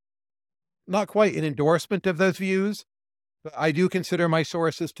areas. Not quite an endorsement of those views, but I do consider my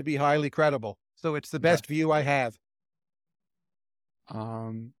sources to be highly credible. So it's the best view I have.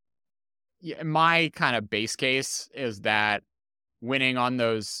 Yeah, my kind of base case is that winning on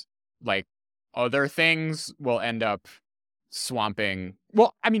those like other things will end up swamping.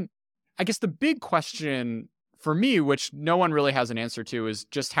 Well, I mean, I guess the big question for me, which no one really has an answer to, is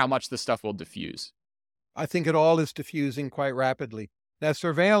just how much this stuff will diffuse. I think it all is diffusing quite rapidly. Now,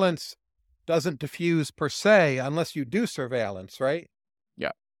 surveillance doesn't diffuse per se unless you do surveillance, right?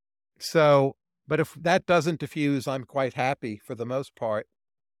 Yeah. So, but if that doesn't diffuse, I'm quite happy for the most part,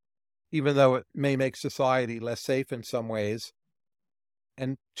 even though it may make society less safe in some ways.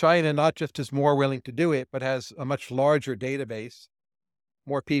 And China not just is more willing to do it, but has a much larger database,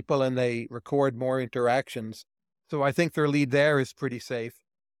 more people, and they record more interactions. So I think their lead there is pretty safe.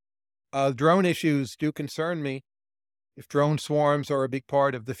 Drone issues do concern me. If drone swarms are a big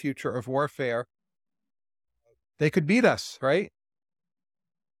part of the future of warfare, they could beat us, right?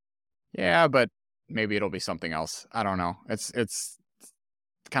 Yeah, but maybe it'll be something else. I don't know. It's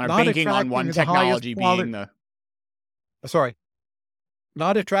kind of Not banking on one attracting the highest technology quality- being the. Sorry.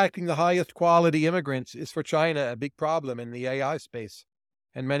 Not attracting the highest quality immigrants is for China a big problem in the AI space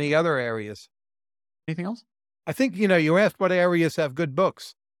and many other areas. Anything else? I think, you asked what areas have good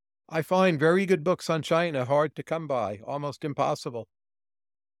books. I find very good books on China hard to come by, almost impossible.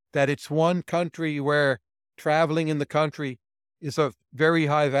 That it's one country where traveling in the country is of very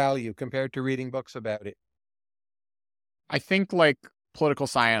high value compared to reading books about it. I think like political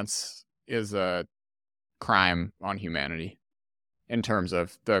science is a crime on humanity in terms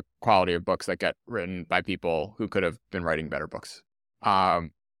of the quality of books that get written by people who could have been writing better books. Or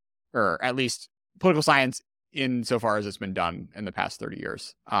at least political science insofar as it's been done in the past 30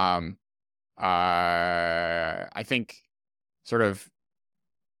 years. I think sort of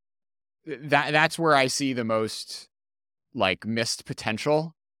that's where I see the most like missed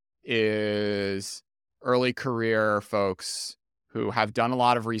potential is early career folks who have done a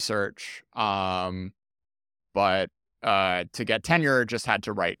lot of research, but to get tenure just had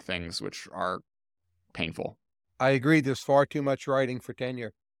to write things which are painful. I agree there's far too much writing for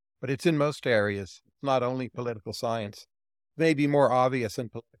tenure, but it's in most areas. It's not only political science. It may be more obvious in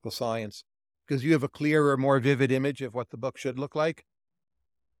political science because you have a clearer, more vivid image of what the book should look like.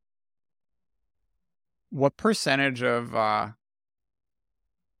 What percentage of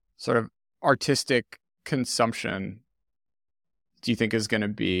sort of artistic consumption do you think is going to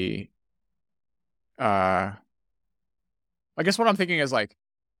be I guess what I'm thinking is like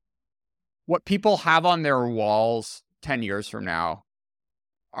what people have on their walls 10 years from now,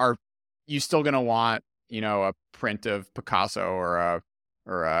 are you still going to want, a print of Picasso or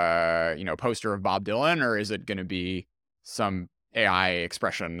a poster of Bob Dylan, or is it going to be some AI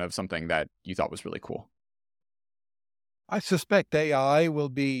expression of something that you thought was really cool? I suspect AI will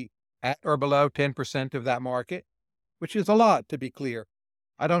be at or below 10% of that market, which is a lot, to be clear.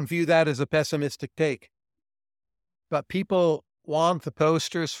 I don't view that as a pessimistic take. But people want the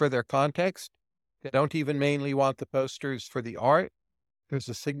posters for their context. They don't even mainly want the posters for the art. There's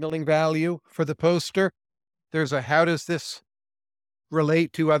a signaling value for the poster. There's a how does this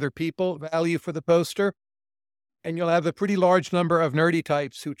relate to other people value for the poster. And you'll have a pretty large number of nerdy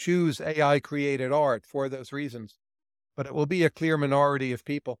types who choose AI-created art for those reasons. But it will be a clear minority of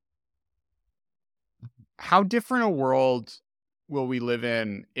people. How different a world will we live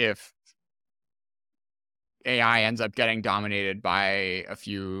in if AI ends up getting dominated by a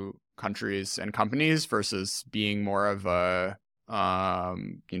few countries and companies versus being more of a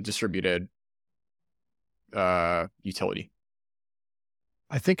distributed utility?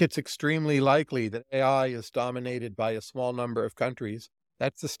 I think it's extremely likely that AI is dominated by a small number of countries.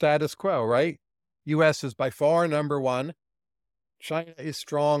 That's the status quo, right? US is by far number one. China is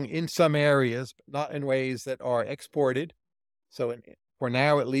strong in some areas, but not in ways that are exported. So for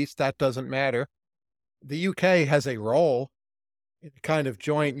now, at least, that doesn't matter. The UK has a role, in a kind of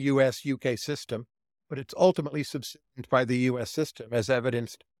joint US-UK system, but it's ultimately subsumed by the US system, as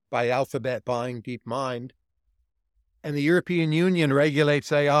evidenced by Alphabet buying DeepMind. And the European Union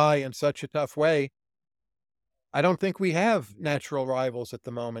regulates AI in such a tough way, I don't think we have natural rivals at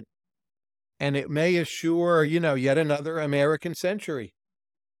the moment. And it may assure, yet another American century.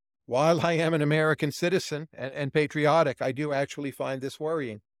 While I am an American citizen and patriotic, I do actually find this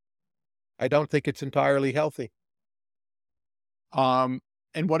worrying. I don't think it's entirely healthy. And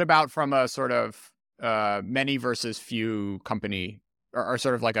what about from a sort of many versus few company, or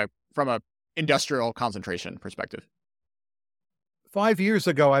sort of like from a industrial concentration perspective? 5 years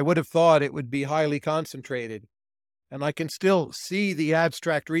ago, I would have thought it would be highly concentrated. And I can still see the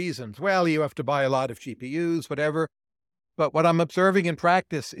abstract reasons. Well, you have to buy a lot of GPUs, whatever. But what I'm observing in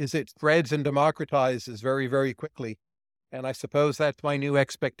practice is it spreads and democratizes very, very quickly. And I suppose that's my new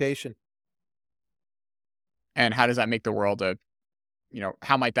expectation. And how does that make the world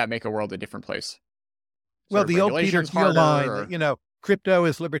how might that make a world a different place? Well, the old Peter Thiel line, crypto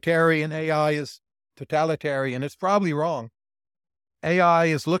is libertarian, AI is totalitarian. It's probably wrong. AI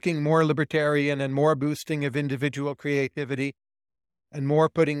is looking more libertarian and more boosting of individual creativity and more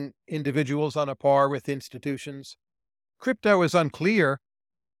putting individuals on a par with institutions. Crypto is unclear,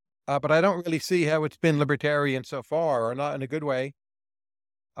 but I don't really see how it's been libertarian so far, or not in a good way.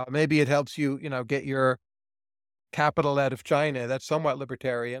 Maybe it helps you, get your capital out of China. That's somewhat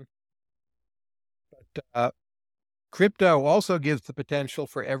libertarian. But crypto also gives the potential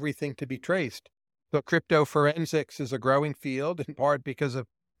for everything to be traced. So crypto forensics is a growing field, in part because of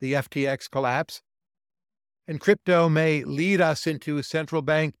the FTX collapse. And crypto may lead us into central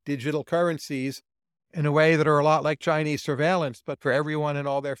bank digital currencies in a way that are a lot like Chinese surveillance, but for everyone in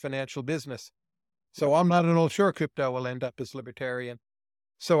all their financial business. So I'm not at all sure crypto will end up as libertarian.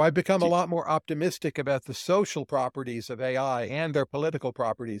 So I've become a lot more optimistic about the social properties of AI and their political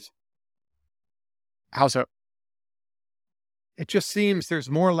properties. How so? It just seems there's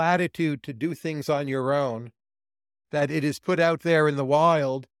more latitude to do things on your own, that it is put out there in the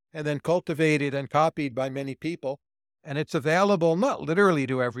wild and then cultivated and copied by many people. And it's available, not literally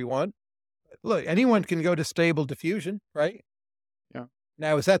to everyone. Look, anyone can go to Stable Diffusion, right? Yeah.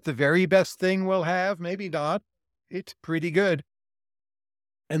 Now, is that the very best thing we'll have? Maybe not. It's pretty good.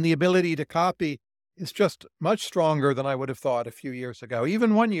 And the ability to copy is just much stronger than I would have thought a few years ago,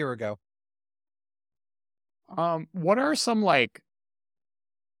 even 1 year ago. What are some like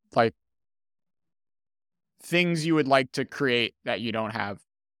things you would like to create that you don't have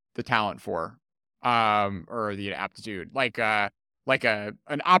the talent for, or the aptitude? Like an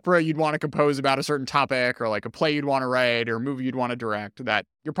opera you'd want to compose about a certain topic, or like a play you'd want to write, or a movie you'd want to direct that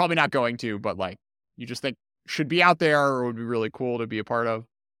you're probably not going to, but like you just think should be out there or would be really cool to be a part of.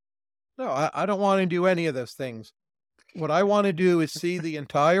 No, I don't want to do any of those things. What I want to do is see the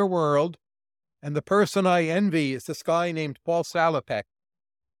entire world. And the person I envy is this guy named Paul Salopek.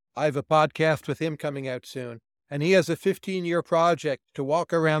 I have a podcast with him coming out soon. And he has a 15-year project to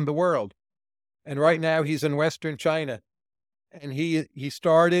walk around the world. And right now he's in Western China. And he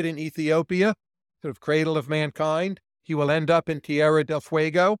started in Ethiopia, sort of cradle of mankind. He will end up in Tierra del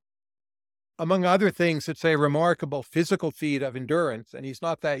Fuego. Among other things, it's a remarkable physical feat of endurance. And he's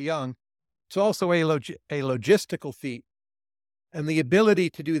not that young. It's also a logistical feat. And the ability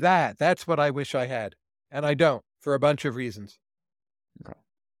to do that, that's what I wish I had. And I don't, for a bunch of reasons. Okay.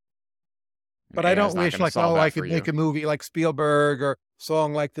 But I don't wish I could make a movie like Spielberg or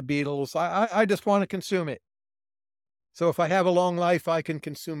song like the Beatles. I just want to consume it. So if I have a long life, I can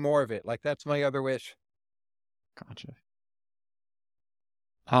consume more of it. Like that's my other wish. Gotcha.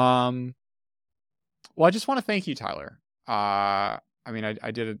 Well, I just want to thank you, Tyler. I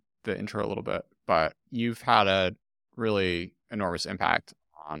did the intro a little bit, but you've had a really enormous impact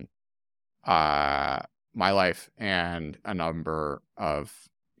on my life and a number of,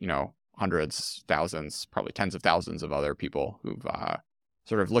 hundreds, thousands, probably tens of thousands of other people who've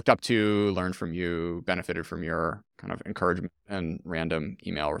sort of looked up to, learned from you, benefited from your kind of encouragement and random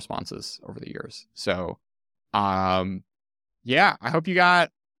email responses over the years. So, yeah, I hope you got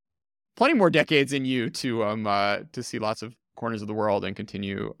plenty more decades in you to see lots of corners of the world and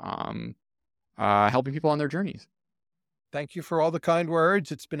continue helping people on their journeys. Thank you for all the kind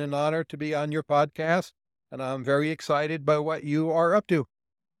words. It's been an honor to be on your podcast, and I'm very excited by what you are up to.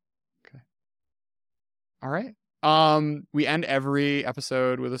 Okay. All right. We end every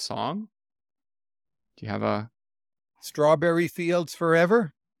episode with a song. Do you have a Strawberry Fields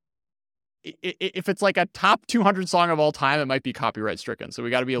Forever? If it's like a top 200 song of all time, it might be copyright stricken. So we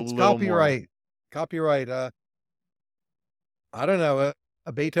got to be a little copyright. Copyright. I don't know,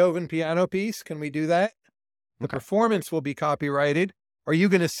 a Beethoven piano piece. Can we do that? The performance will be copyrighted. Are you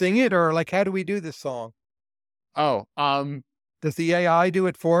going to sing it, or like, how do we do this song? Oh, Does the AI do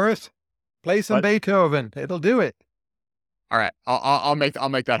it for us? Play some What? Beethoven. It'll do it. all right. I'll make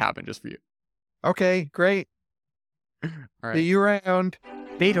that happen just for you. Okay, great. All right. See you around.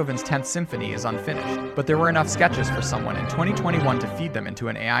 Beethoven's 10th Symphony is unfinished, but there were enough sketches for someone in 2021 to feed them into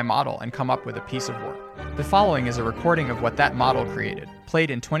an AI model and come up with a piece of work. The following is a recording of what that model created, played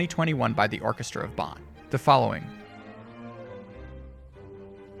in 2021 by the Orchestra of Bonn. The following.